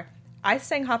car, I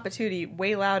sang Hot Patootie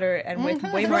way louder and with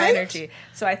way more Right? energy.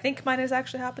 So I think mine is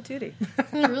actually Hot Patootie.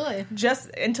 Really?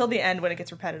 Just until the end when it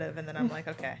gets repetitive, and then I'm like,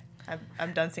 okay,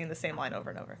 I'm done singing the same line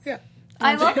over and over. Yeah.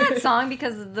 I love that song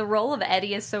because the role of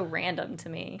Eddie is so random to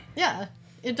me. Yeah.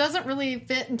 It doesn't really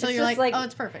fit until It's you're just like, like- oh,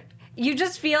 it's perfect. You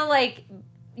just feel like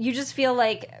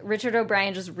Richard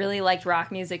O'Brien just really liked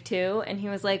rock music too, and he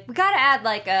was like, "We got to add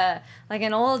like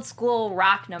an old school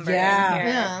rock number in here."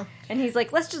 Yeah. And he's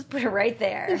like, "Let's just put it right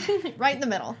there." Right in the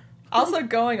middle. Also,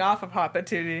 going off of Hot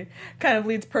Patootie kind of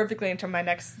leads perfectly into my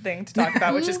next thing to talk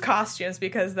about, which is costumes,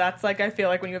 because that's like, I feel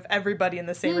like when you have everybody in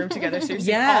the same room together, so you're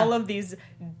seeing all of these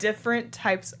different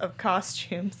types of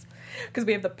costumes. Because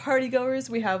we have the party goers,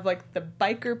 we have like the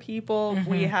biker people,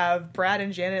 we have Brad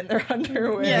and Janet in their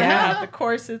underwear, we have the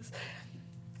corsets.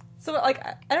 So, like,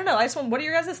 I don't know, what are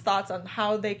your guys' thoughts on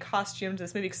how they costumed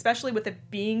this movie, especially with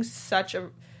it being such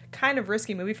a kind of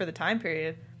risky movie for the time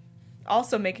period?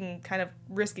 Also making kind of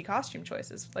risky costume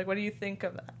choices. Like, what do you think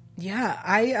of that? Yeah,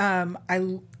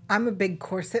 I'm a big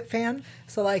corset fan.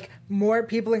 So like more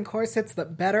people in corsets, the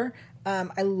better.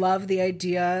 I love the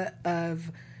idea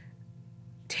of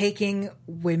taking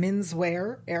women's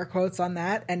wear, air quotes on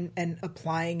that, and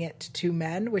applying it to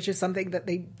men, which is something that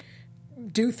they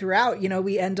do throughout. You know,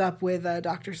 we end up with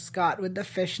Dr. Scott with the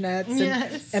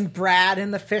fishnets and Brad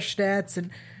in the fishnets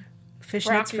and fishnets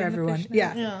Rocky for in the everyone.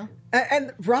 fishnets. Yeah.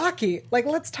 And Rocky, like,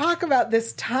 let's talk about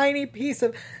this tiny piece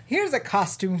of, here's a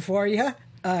costume for you.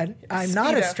 I'm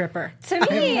not a Speedo. stripper. To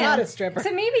me, I'm not a stripper.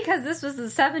 To me, because this was the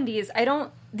 70s,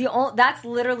 that's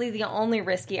literally the only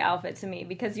risky outfit to me,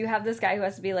 because you have this guy who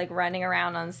has to be like running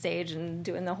around on stage and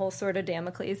doing the whole sort of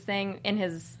Damocles thing in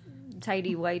his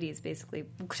tidy whities, basically.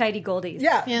 Tidy goldies.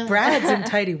 Yeah, Brad's in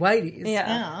tidy whities.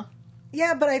 Yeah.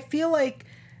 Yeah, but I feel like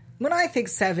when I think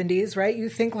 70s, right, you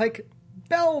think like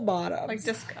bell bottoms. Like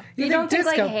disco. You don't think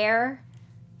disco. like hair?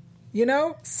 You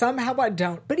know, somehow I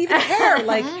don't. But even hair,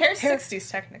 like... Hair's 60s,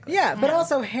 technically. Yeah, but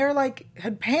also hair, like,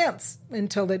 had pants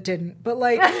until it didn't. But,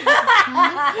 like, what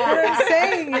I'm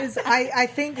saying is, I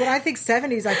think, when I think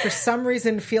 70s, I, for some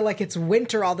reason, feel like it's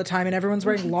winter all the time and everyone's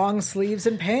wearing long sleeves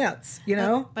and pants, you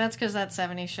know? That's because that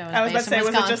 70s show is I was about based to say, in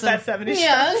was it just Wisconsin. that 70s show?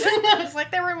 Yeah. It's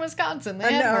like they were in Wisconsin.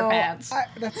 They had more pants.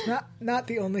 That's not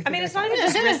the only thing. I mean, it's not even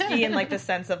just risky in, like, the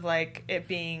sense of, like, it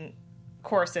being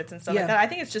corsets and stuff Yeah. like that. I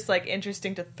think it's just, like,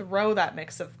 interesting to throw that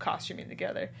mix of costuming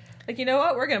together. Like, you know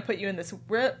what? We're going to put you in this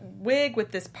wig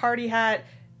with this party hat,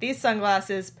 these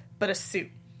sunglasses, but a suit.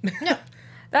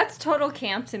 That's total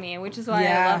camp to me, which is why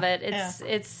Yeah. I love it.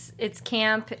 It's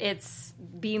camp. It's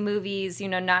B movies.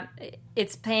 Not.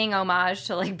 It's paying homage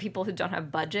to like people who don't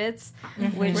have budgets,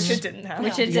 Which it didn't have.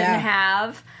 which it Yeah. didn't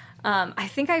have. I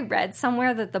think I read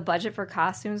somewhere that the budget for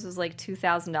costumes was like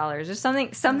 $2,000 or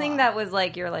something that was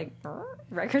like you're like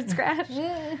record scratch.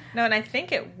 No, and I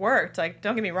think it worked. Like,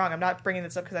 don't get me wrong. I'm not bringing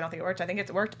this up because I don't think it worked. I think it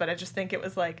worked, but I just think it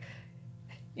was like,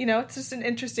 it's just an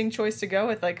interesting choice to go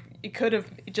with. Like, it could have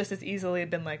just as easily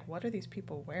been like, what are these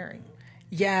people wearing?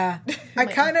 Yeah. I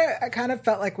kind of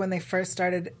felt like when they first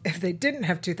started, if they didn't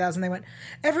have 2000, they went,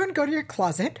 everyone go to your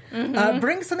closet,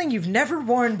 bring something you've never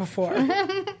worn before.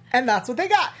 And that's what they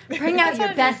got. Bring out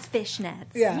your best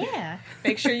fishnets. Yeah. Yeah.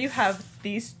 Make sure you have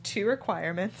these 2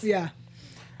 requirements. Yeah.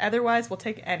 Otherwise, we'll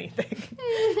take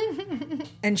anything.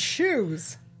 And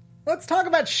shoes. Let's talk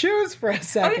about shoes for a Oh, yeah,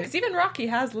 second. because even Rocky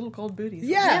has little gold booties.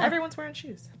 Yeah. Everyone's wearing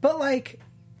shoes. But like,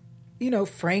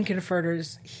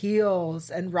 Frankenfurter's heels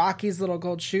and Rocky's little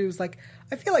gold shoes, like,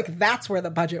 I feel like that's where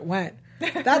the budget went.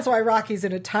 That's why Rocky's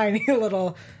in a tiny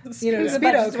little, Speedo.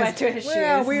 budget's went to his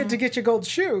shoes. We had to get you gold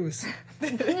shoes.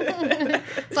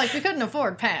 It's like we couldn't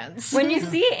afford pants. When you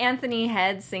see Anthony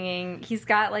Head singing, he's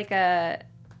got like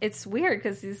it's weird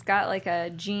because he's got like a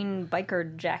jean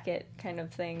biker jacket kind of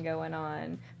thing going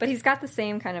on. But he's got the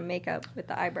same kind of makeup with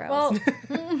the eyebrows.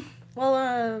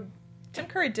 Well, Tim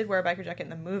Curry did wear a biker jacket in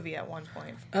the movie at one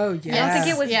point. Oh, yeah. I don't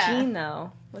think it was Yeah. jean,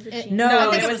 though. Was it jean? No,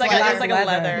 No, think it it was was like leather. a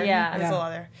leather. Yeah. It was a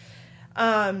leather.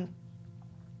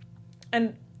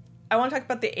 And I want to talk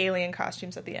about the alien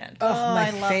costumes at the end. Oh, my I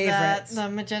love favorites. that.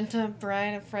 The Magenta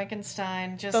Bride of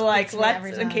Frankenstein. Just So, like, gets me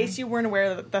every in time. case you weren't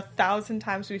aware, the 1,000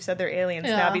 times we've said they're aliens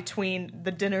Yeah. now between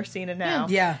the dinner scene and now,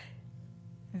 Yeah.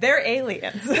 they're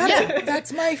aliens.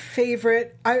 That's my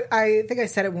favorite. I think I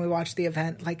said it when we watched the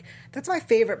event. Like, that's my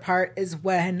favorite part is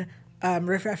when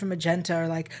Riff Raff and Magenta are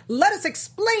like, let us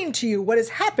explain to you what has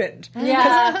happened.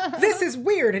 Yeah. This is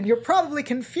weird and you're probably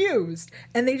confused.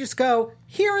 And they just go,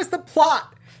 here is the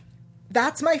plot.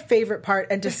 That's my favorite part.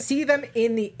 And to see them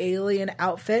in the alien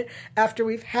outfit after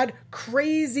we've had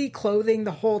crazy clothing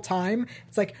the whole time,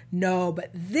 it's like, no, but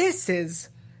this is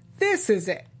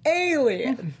it.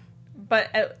 Alien.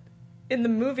 But in the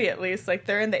movie, at least, like,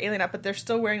 they're in the alien outfit, but they're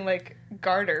still wearing, like,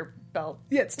 garter belt.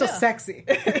 Yeah, it's still sexy.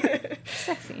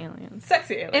 Sexy aliens.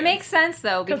 Sexy aliens. It makes sense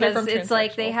though they're because from it's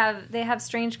like they transsexual. have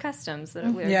strange customs that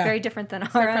are Yeah. very different than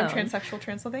They're our from own. transsexual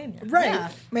Transylvania. Right. Yeah.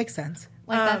 Makes sense.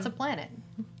 Like, that's a planet.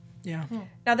 Yeah.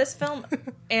 Now, this film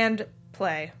and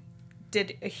play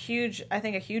did a huge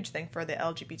thing for the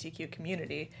LGBTQ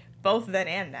community, both then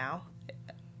and now.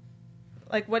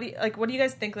 Like, what do you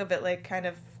guys think of it? Like, kind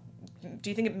of, do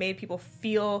you think it made people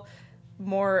feel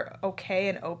more okay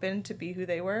and open to be who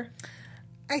they were?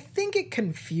 I think it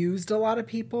confused a lot of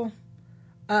people.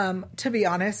 To be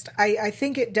honest, I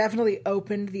think it definitely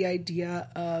opened the idea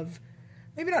of,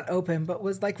 maybe not open, but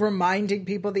was like reminding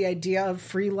people the idea of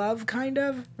free love, kind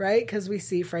of, right? Because we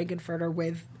see Frankenfurter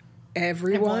with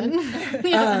everyone.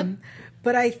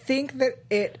 But I think that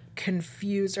it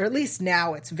confused, or at least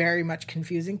now it's very much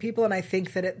confusing people. And I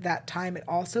think that at that time it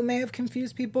also may have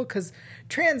confused people because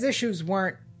trans issues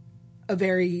weren't a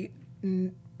very,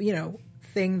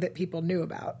 thing that people knew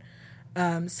about.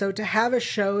 So to have a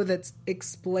show that's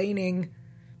explaining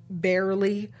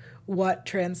barely what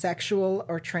transsexual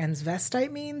or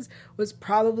transvestite means was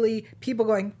probably people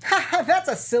going, ha, that's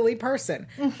a silly person,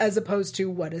 as opposed to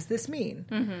what does this mean?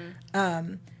 Not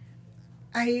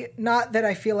that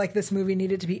I feel like this movie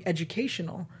needed to be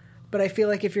educational, but I feel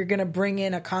like if you're going to bring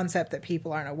in a concept that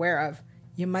people aren't aware of,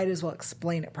 you might as well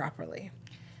explain it properly.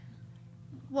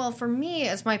 Well, for me,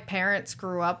 as my parents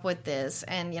grew up with this,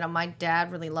 and, my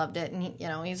dad really loved it, and,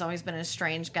 he's always been a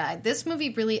strange guy, this movie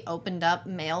really opened up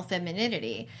male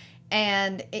femininity.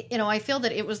 And, I feel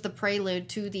that it was the prelude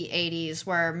to the 80s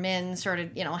where men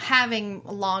started, having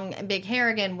long, big hair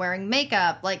again, wearing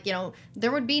makeup. Like,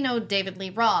 there would be no David Lee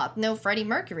Roth, no Freddie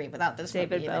Mercury without this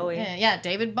David movie. Bowie. Yeah,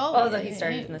 David Bowie. Although he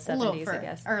started in the A little 70s, I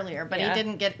guess. earlier, but Yeah. he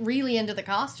didn't get really into the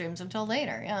costumes until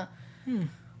later, yeah.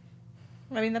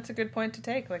 I mean, that's a good point to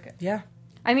take. Like, Yeah.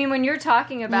 I mean, when you're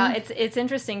talking about it's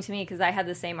interesting to me because I had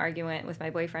the same argument with my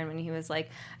boyfriend when he was like,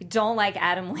 I don't like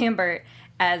Adam Lambert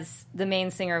as the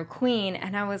main singer of Queen,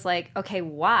 and I was like, okay,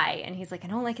 why? And he's like, I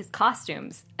don't like his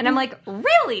costumes, and I'm like,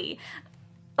 really?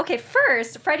 Okay,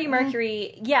 first, Freddie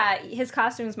Mercury, yeah, his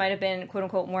costumes might have been quote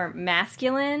unquote more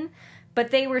masculine,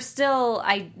 but they were still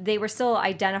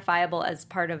identifiable as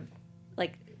part of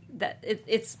like that.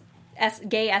 It's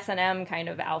gay S&M kind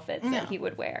of outfits that he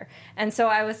would wear. And so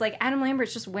I was like, Adam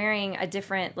Lambert's just wearing a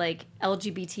different, like,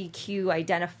 LGBTQ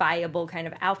identifiable kind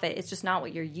of outfit. It's just not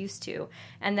what you're used to.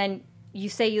 And then you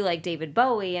say you like David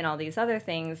Bowie and all these other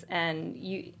things, and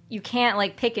you can't,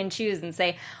 like, pick and choose and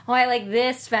say, oh, I like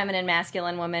this feminine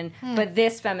masculine woman, but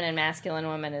this feminine masculine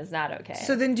woman is not okay.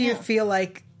 So then do you feel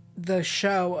like the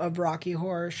show of Rocky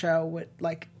Horror Show would,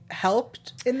 like,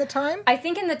 helped in the time? I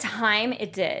think in the time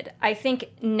it did. I think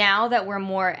now that we're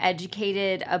more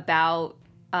educated about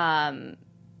the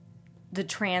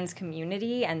trans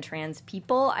community and trans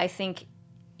people, I think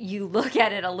you look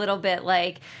at it a little bit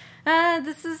like,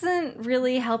 this isn't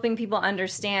really helping people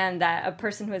understand that a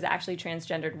person who is actually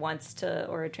transgendered wants to,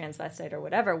 or a transvestite or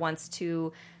whatever, wants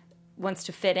to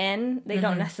fit in. They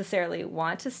don't necessarily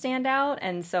want to stand out.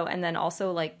 And then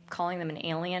also, like, calling them an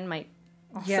alien might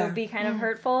also be kind of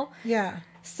hurtful. Yeah.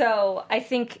 So I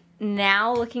think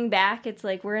now looking back, it's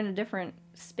like we're in a different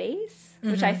space,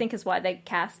 which I think is why they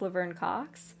cast Laverne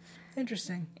Cox.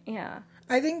 Interesting. Yeah.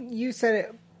 I think you said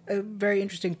it, a very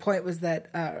interesting point was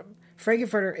that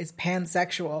Frankenfurter is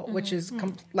pansexual, which is,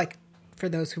 like, for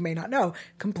those who may not know,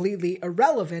 completely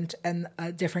irrelevant and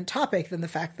a different topic than the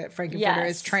fact that Frankenfurter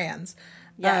is trans.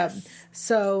 Yes.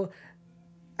 So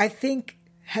I think,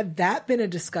 had that been a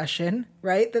discussion,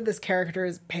 right, that this character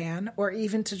is pan, or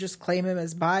even to just claim him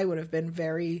as bi would have been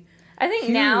very I think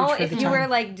huge now, for if the you time. were,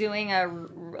 like, doing a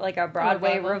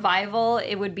Broadway revival,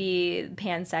 it would be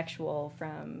pansexual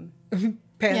from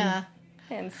pan.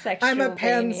 pansexual. I'm a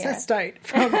pancestite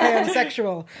from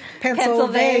pansexual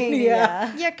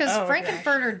Pennsylvania. Yeah, because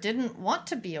Frankenfurter didn't want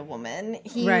to be a woman.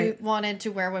 He wanted to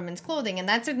wear women's clothing, and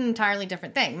that's an entirely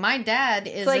different thing. My dad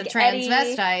is like a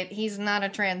transvestite. He's not a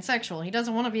transsexual. He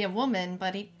doesn't want to be a woman,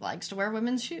 but he likes to wear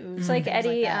women's shoes. It's like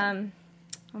Eddie. Like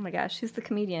oh my gosh, who's the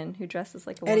comedian who dresses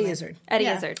like a Eddie woman? Izzard. Eddie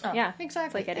Izzard. Yeah,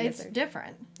 exactly. It's like Eddie It's Izzard.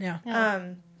 different. Yeah.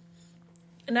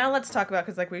 Now let's talk about,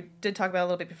 because like we did talk about it a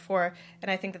little bit before, and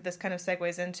I think that this kind of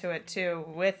segues into it too,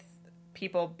 with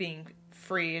people being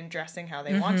free and dressing how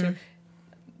they want to.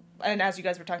 And as you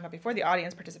guys were talking about before, the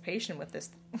audience participation with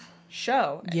this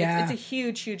show, Yeah. it's a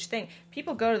huge, huge thing.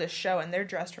 People go to this show and they're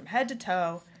dressed from head to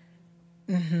toe.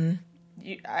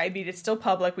 I mean, it's still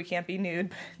public. We can't be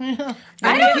nude. I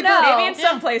don't know. Maybe in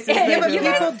some places. Yeah, they Yeah, but do.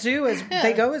 people do as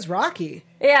they go as Rocky.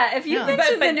 Yeah, if you've been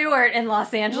to the But- Newark in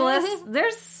Los Angeles,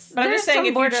 there's But I'm just saying,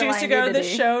 if you choose to go to the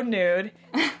nudity. show nude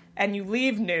and you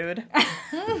leave nude,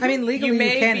 I mean, legally You you,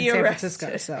 may can be in San arrested.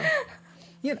 Francisco, so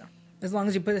you know, as long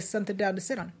as you put something down to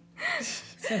sit on.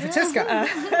 San Francisco.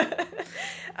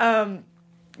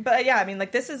 but yeah, I mean,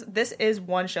 like this is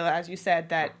one show, as you said,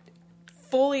 that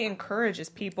fully encourages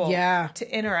people to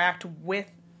interact with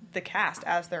the cast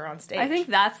as they're on stage. I think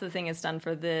that's the thing it's done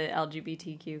for the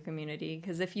LGBTQ community,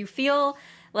 because if you feel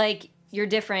like you're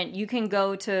different, you can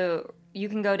go to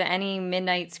any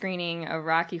midnight screening of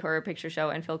Rocky Horror Picture Show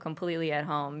and feel completely at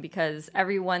home, because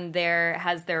everyone there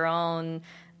has their own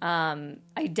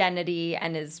identity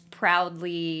and is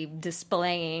proudly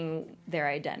displaying their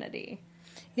identity.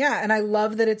 Yeah, and I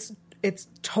love that it's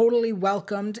totally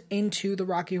welcomed into the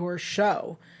Rocky Horror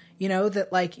Show. You know,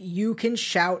 that like you can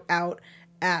shout out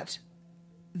at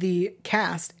the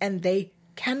cast and they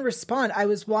can respond. I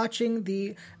was watching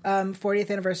the 40th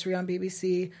anniversary on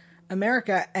BBC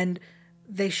America and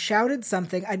they shouted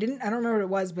something. I don't remember what it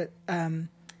was, but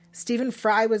Stephen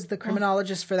Fry was the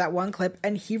criminologist for that one clip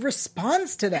and he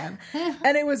responds to them.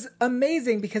 And it was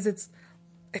amazing because it's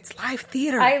live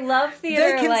theater. I love theater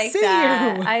They can like see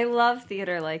that. you. I love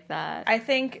theater like that. I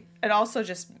think it also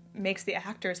just makes the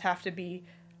actors have to be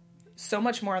so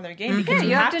much more on their game, because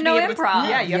you have to know be able improv.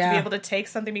 you have to Yeah. be able to take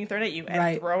something being thrown at you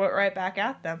and throw it right back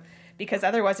at them, because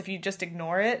otherwise, if you just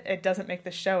ignore it, it doesn't make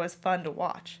the show as fun to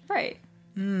watch. Right.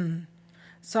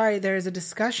 Sorry, there's a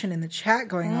discussion in the chat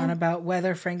going on about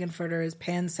whether Frankenfurter is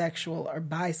pansexual or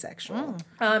bisexual.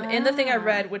 In the thing I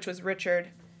read, which was Richard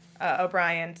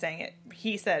O'Brien saying it,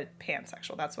 he said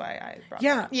pansexual. That's why I brought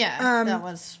Yeah. Yeah, that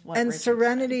was what And Richard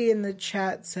Serenity in the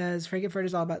chat says Frankenfurter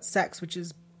is all about sex, which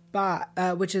is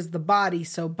the body,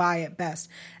 so bi at best.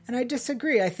 And I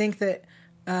disagree. I think that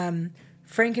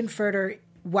Frankenfurter,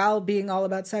 while being all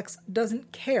about sex,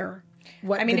 doesn't care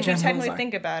what I mean, the if you genitals technically are.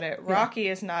 think about it, Rocky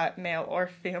is not male or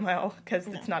female because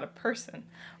it's not a person.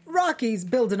 Rocky's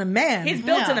building a man He's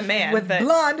built in a man, with but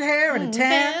blonde hair and a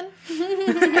tan.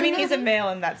 Man. I mean, he's a male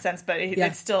in that sense, but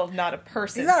it's still not a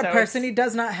person. He's not so a person. it's- He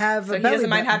does not have So a he belly doesn't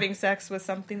mind button. having sex with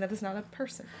something that is not a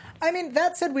person. I mean,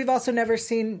 that said, we've also never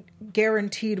seen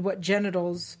guaranteed what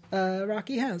genitals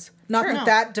Rocky has. Not Sure. that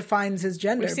that defines his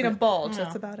gender. We've seen a but- bulge.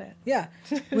 That's about it. Yeah.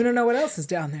 We don't know what else is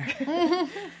down there.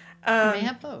 You may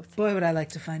have both. Boy, would I like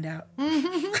to find out.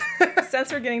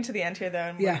 Since we're getting to the end here, though,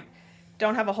 and Yeah. we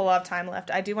don't have a whole lot of time left,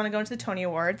 I do want to go into the Tony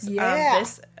Awards. Yeah.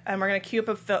 And we're going to queue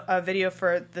up a video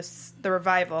for the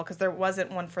revival, because there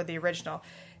wasn't one for the original.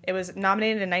 It was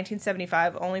nominated in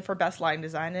 1975 only for Best Lighting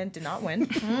Design and did not win.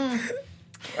 I'm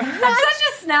such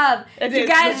a snub. It You is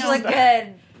guys such a look snub.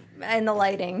 good in the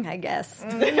lighting, I guess.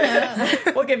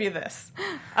 We'll give you this.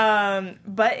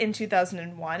 But in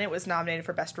 2001, it was nominated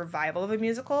for Best Revival of a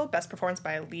Musical, Best Performance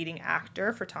by a Leading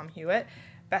Actor for Tom Hewitt,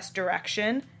 Best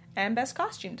Direction, and Best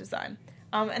Costume Design.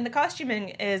 And the costuming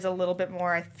is a little bit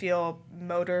more, I feel,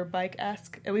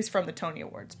 motorbike-esque, at least from the Tony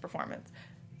Awards performance.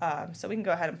 So we can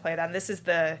go ahead and play that. And this is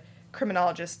the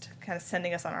criminologist kind of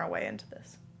sending us on our way into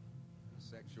this.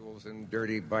 Sexuals and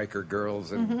dirty biker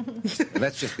girls, and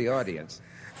that's just the audience.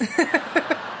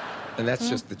 And that's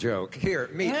just the joke. Here,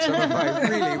 meet some of my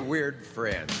really weird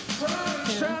friends.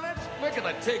 Charlotte, we're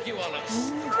gonna take you on a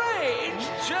strange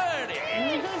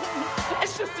journey.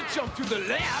 It's just a jump to the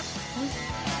left.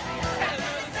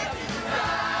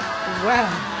 Wow.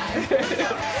 Do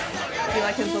you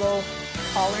like his little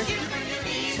collar /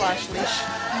 leash?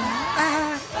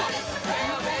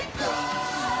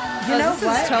 You know this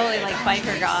what? is totally like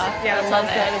biker goth. Yeah, I love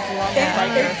it. It's long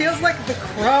It feels like The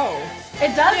Crow.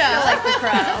 It does feel like the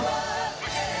Crow.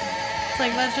 It's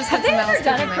like, let's just Have get they some ever Alice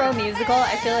done a Cooper Crow music. musical?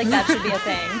 I feel like that should be a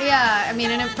thing. Yeah, I mean,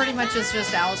 and it pretty much is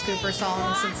just Alice Cooper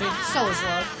songs since he stole his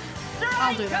look.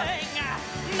 I'll do that.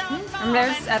 And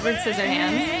there's Edward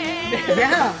Scissorhands.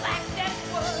 Yeah.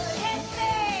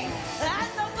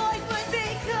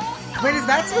 Wait, is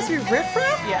that supposed to be Riff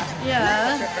Raff? Yeah.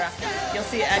 Yeah. Riff Raff. You'll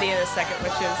see Eddie in a second,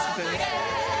 which is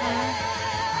Boo.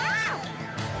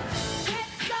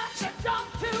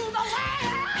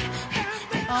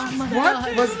 Oh my What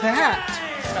god. was that?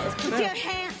 That was Boo.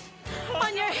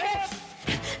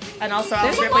 And also,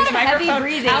 There's Alice a Ripley's lot of heavy microphone.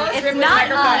 breathing. Alice It's Ripley's not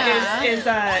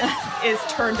microphone is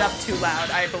turned up too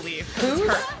loud, I believe. 'Cause it's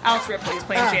her. Alice Ripley is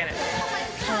playing Janet.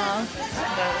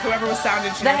 Whoever was sound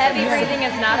engineer. The heavy breathing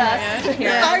is not us. Here.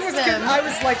 I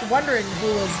was like wondering who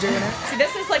was doing it. See,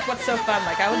 this is like what's so fun.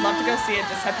 Like, I would love to go see it.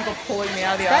 Just have people pulling me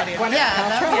out of the That audience. Gwyneth Yeah,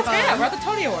 that Paltrow? would be Yeah, we're at the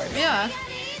Tony Awards. Yeah.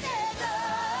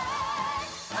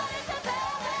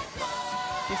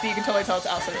 You see, you can totally tell it's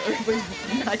Alice Ripley's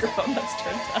microphone that's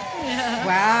turned up.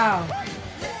 Wow.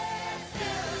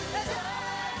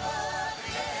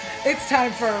 It's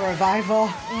time for a revival.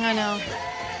 I know.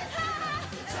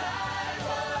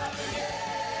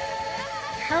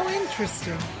 How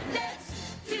interesting.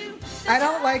 I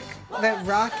don't like that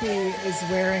Rocky is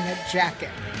wearing a jacket.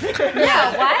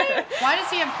 Yeah, why? Why does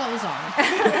he have clothes on?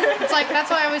 It's like, that's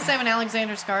why I always say when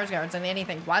Alexander Skarsgård's in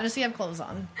anything, why does he have clothes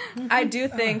on? I do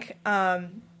think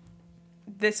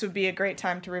this would be a great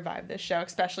time to revive this show,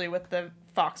 especially with the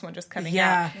Fox one just coming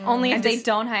out. Only if And they just-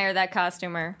 don't hire that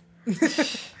costumer.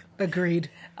 Agreed.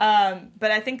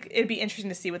 But I think it'd be interesting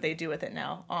to see what they do with it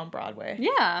now on Broadway.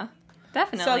 Yeah,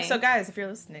 definitely. So guys, if you're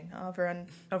listening over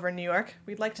in New York,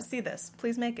 we'd like to see this.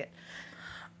 Please make it.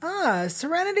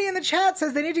 Serenity in the chat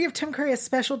says they need to give Tim Curry a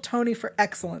special Tony for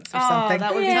excellence or something.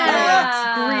 that would be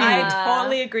Yeah. great. Agreed. I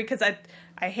totally agree, because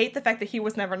I hate the fact that he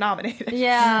was never nominated.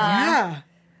 yeah.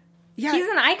 Yeah. He's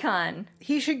an icon.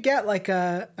 He should get like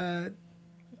a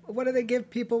what do they give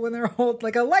people when they're old?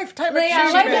 Like a lifetime Yeah,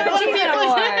 achievement. Lifetime Achievement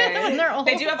Award. When they're old.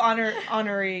 They do have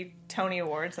honorary Tony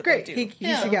Awards that Great. they do.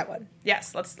 He should get one.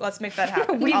 Yes, let's make that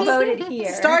happen. We I'll- voted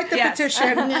here. Start the Yes.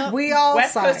 petition. We all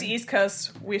West sign. Coast to East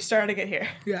Coast, we're starting to get here.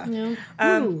 Yeah.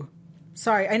 Ooh.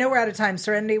 Sorry, I know we're out of time.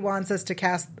 Serenity wants us to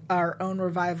cast our own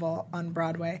revival on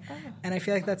Broadway, and I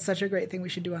feel like that's such a great thing we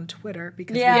should do on Twitter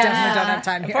because Yeah. we definitely don't have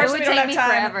time here. Unfortunately, It would we don't take have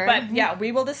me time, forever. but yeah,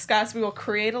 we will discuss. We will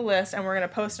create a list, and we're going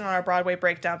to post it on our Broadway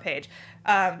breakdown page.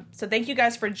 So thank you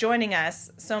guys for joining us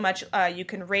so much. You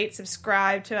can rate,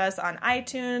 subscribe to us on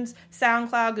iTunes,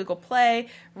 SoundCloud, Google Play,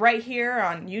 right here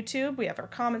on YouTube. We have our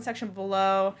comment section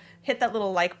below. Hit that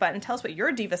little like button. Tell us what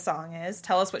your diva song is.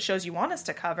 Tell us what shows you want us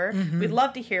to cover. We'd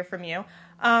love to hear from you.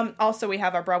 Also, we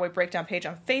have our Broadway breakdown page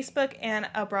on Facebook, and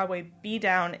a Broadway B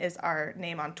Down is our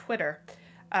name on Twitter.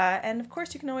 And of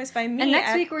course, you can always find me. And next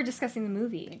at- week we're discussing the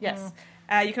movie. Yes.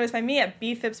 You can always find me at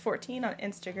bfibs14 on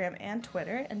Instagram and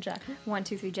Twitter. And Jackie?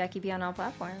 123 Jackie B on all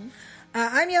platforms.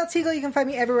 I'm Yael Teagle. You can find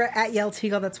me everywhere at Yael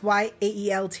Teagle. That's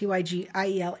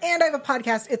YAELTYGIEL. And I have a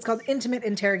podcast. It's called Intimate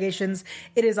Interrogations.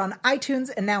 It is on iTunes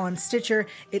and now on Stitcher.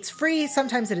 It's free.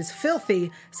 Sometimes it is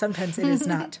filthy. Sometimes it is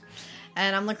not.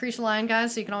 And I'm Lucretia Lyon,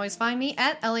 guys, so you can always find me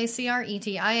at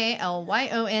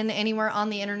LACRETIALYON anywhere on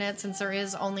the internet, since there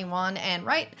is only one, and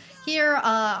right here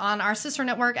on our sister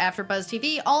network, AfterBuzz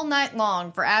TV, all night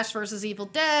long for Ash vs. Evil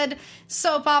Dead,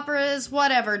 soap operas,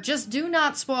 whatever. Just do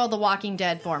not spoil The Walking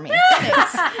Dead for me.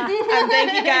 Thanks. And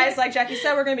thank you guys. Like Jackie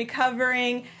said, we're going to be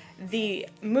covering the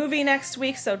movie next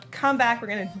week, so come back. We're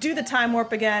going to do the time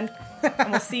warp again,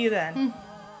 and we'll see you then.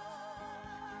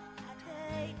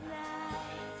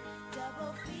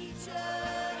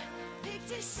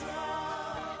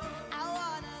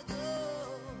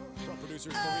 From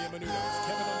producers Maria Menounos,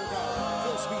 Kevin Undergaro,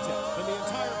 Phil Svitek, and the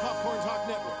entire Popcorn Talk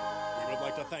Network, we would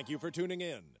like to thank you for tuning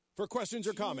in. For questions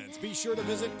or comments, be sure to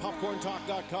visit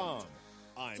popcorntalk.com.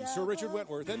 I'm Sir Richard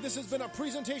Wentworth, and this has been a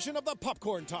presentation of the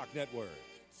Popcorn Talk Network.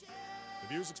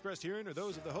 The views expressed herein are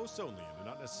those of the hosts only and do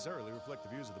not necessarily reflect the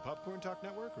views of the Popcorn Talk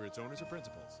Network or its owners or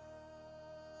principals.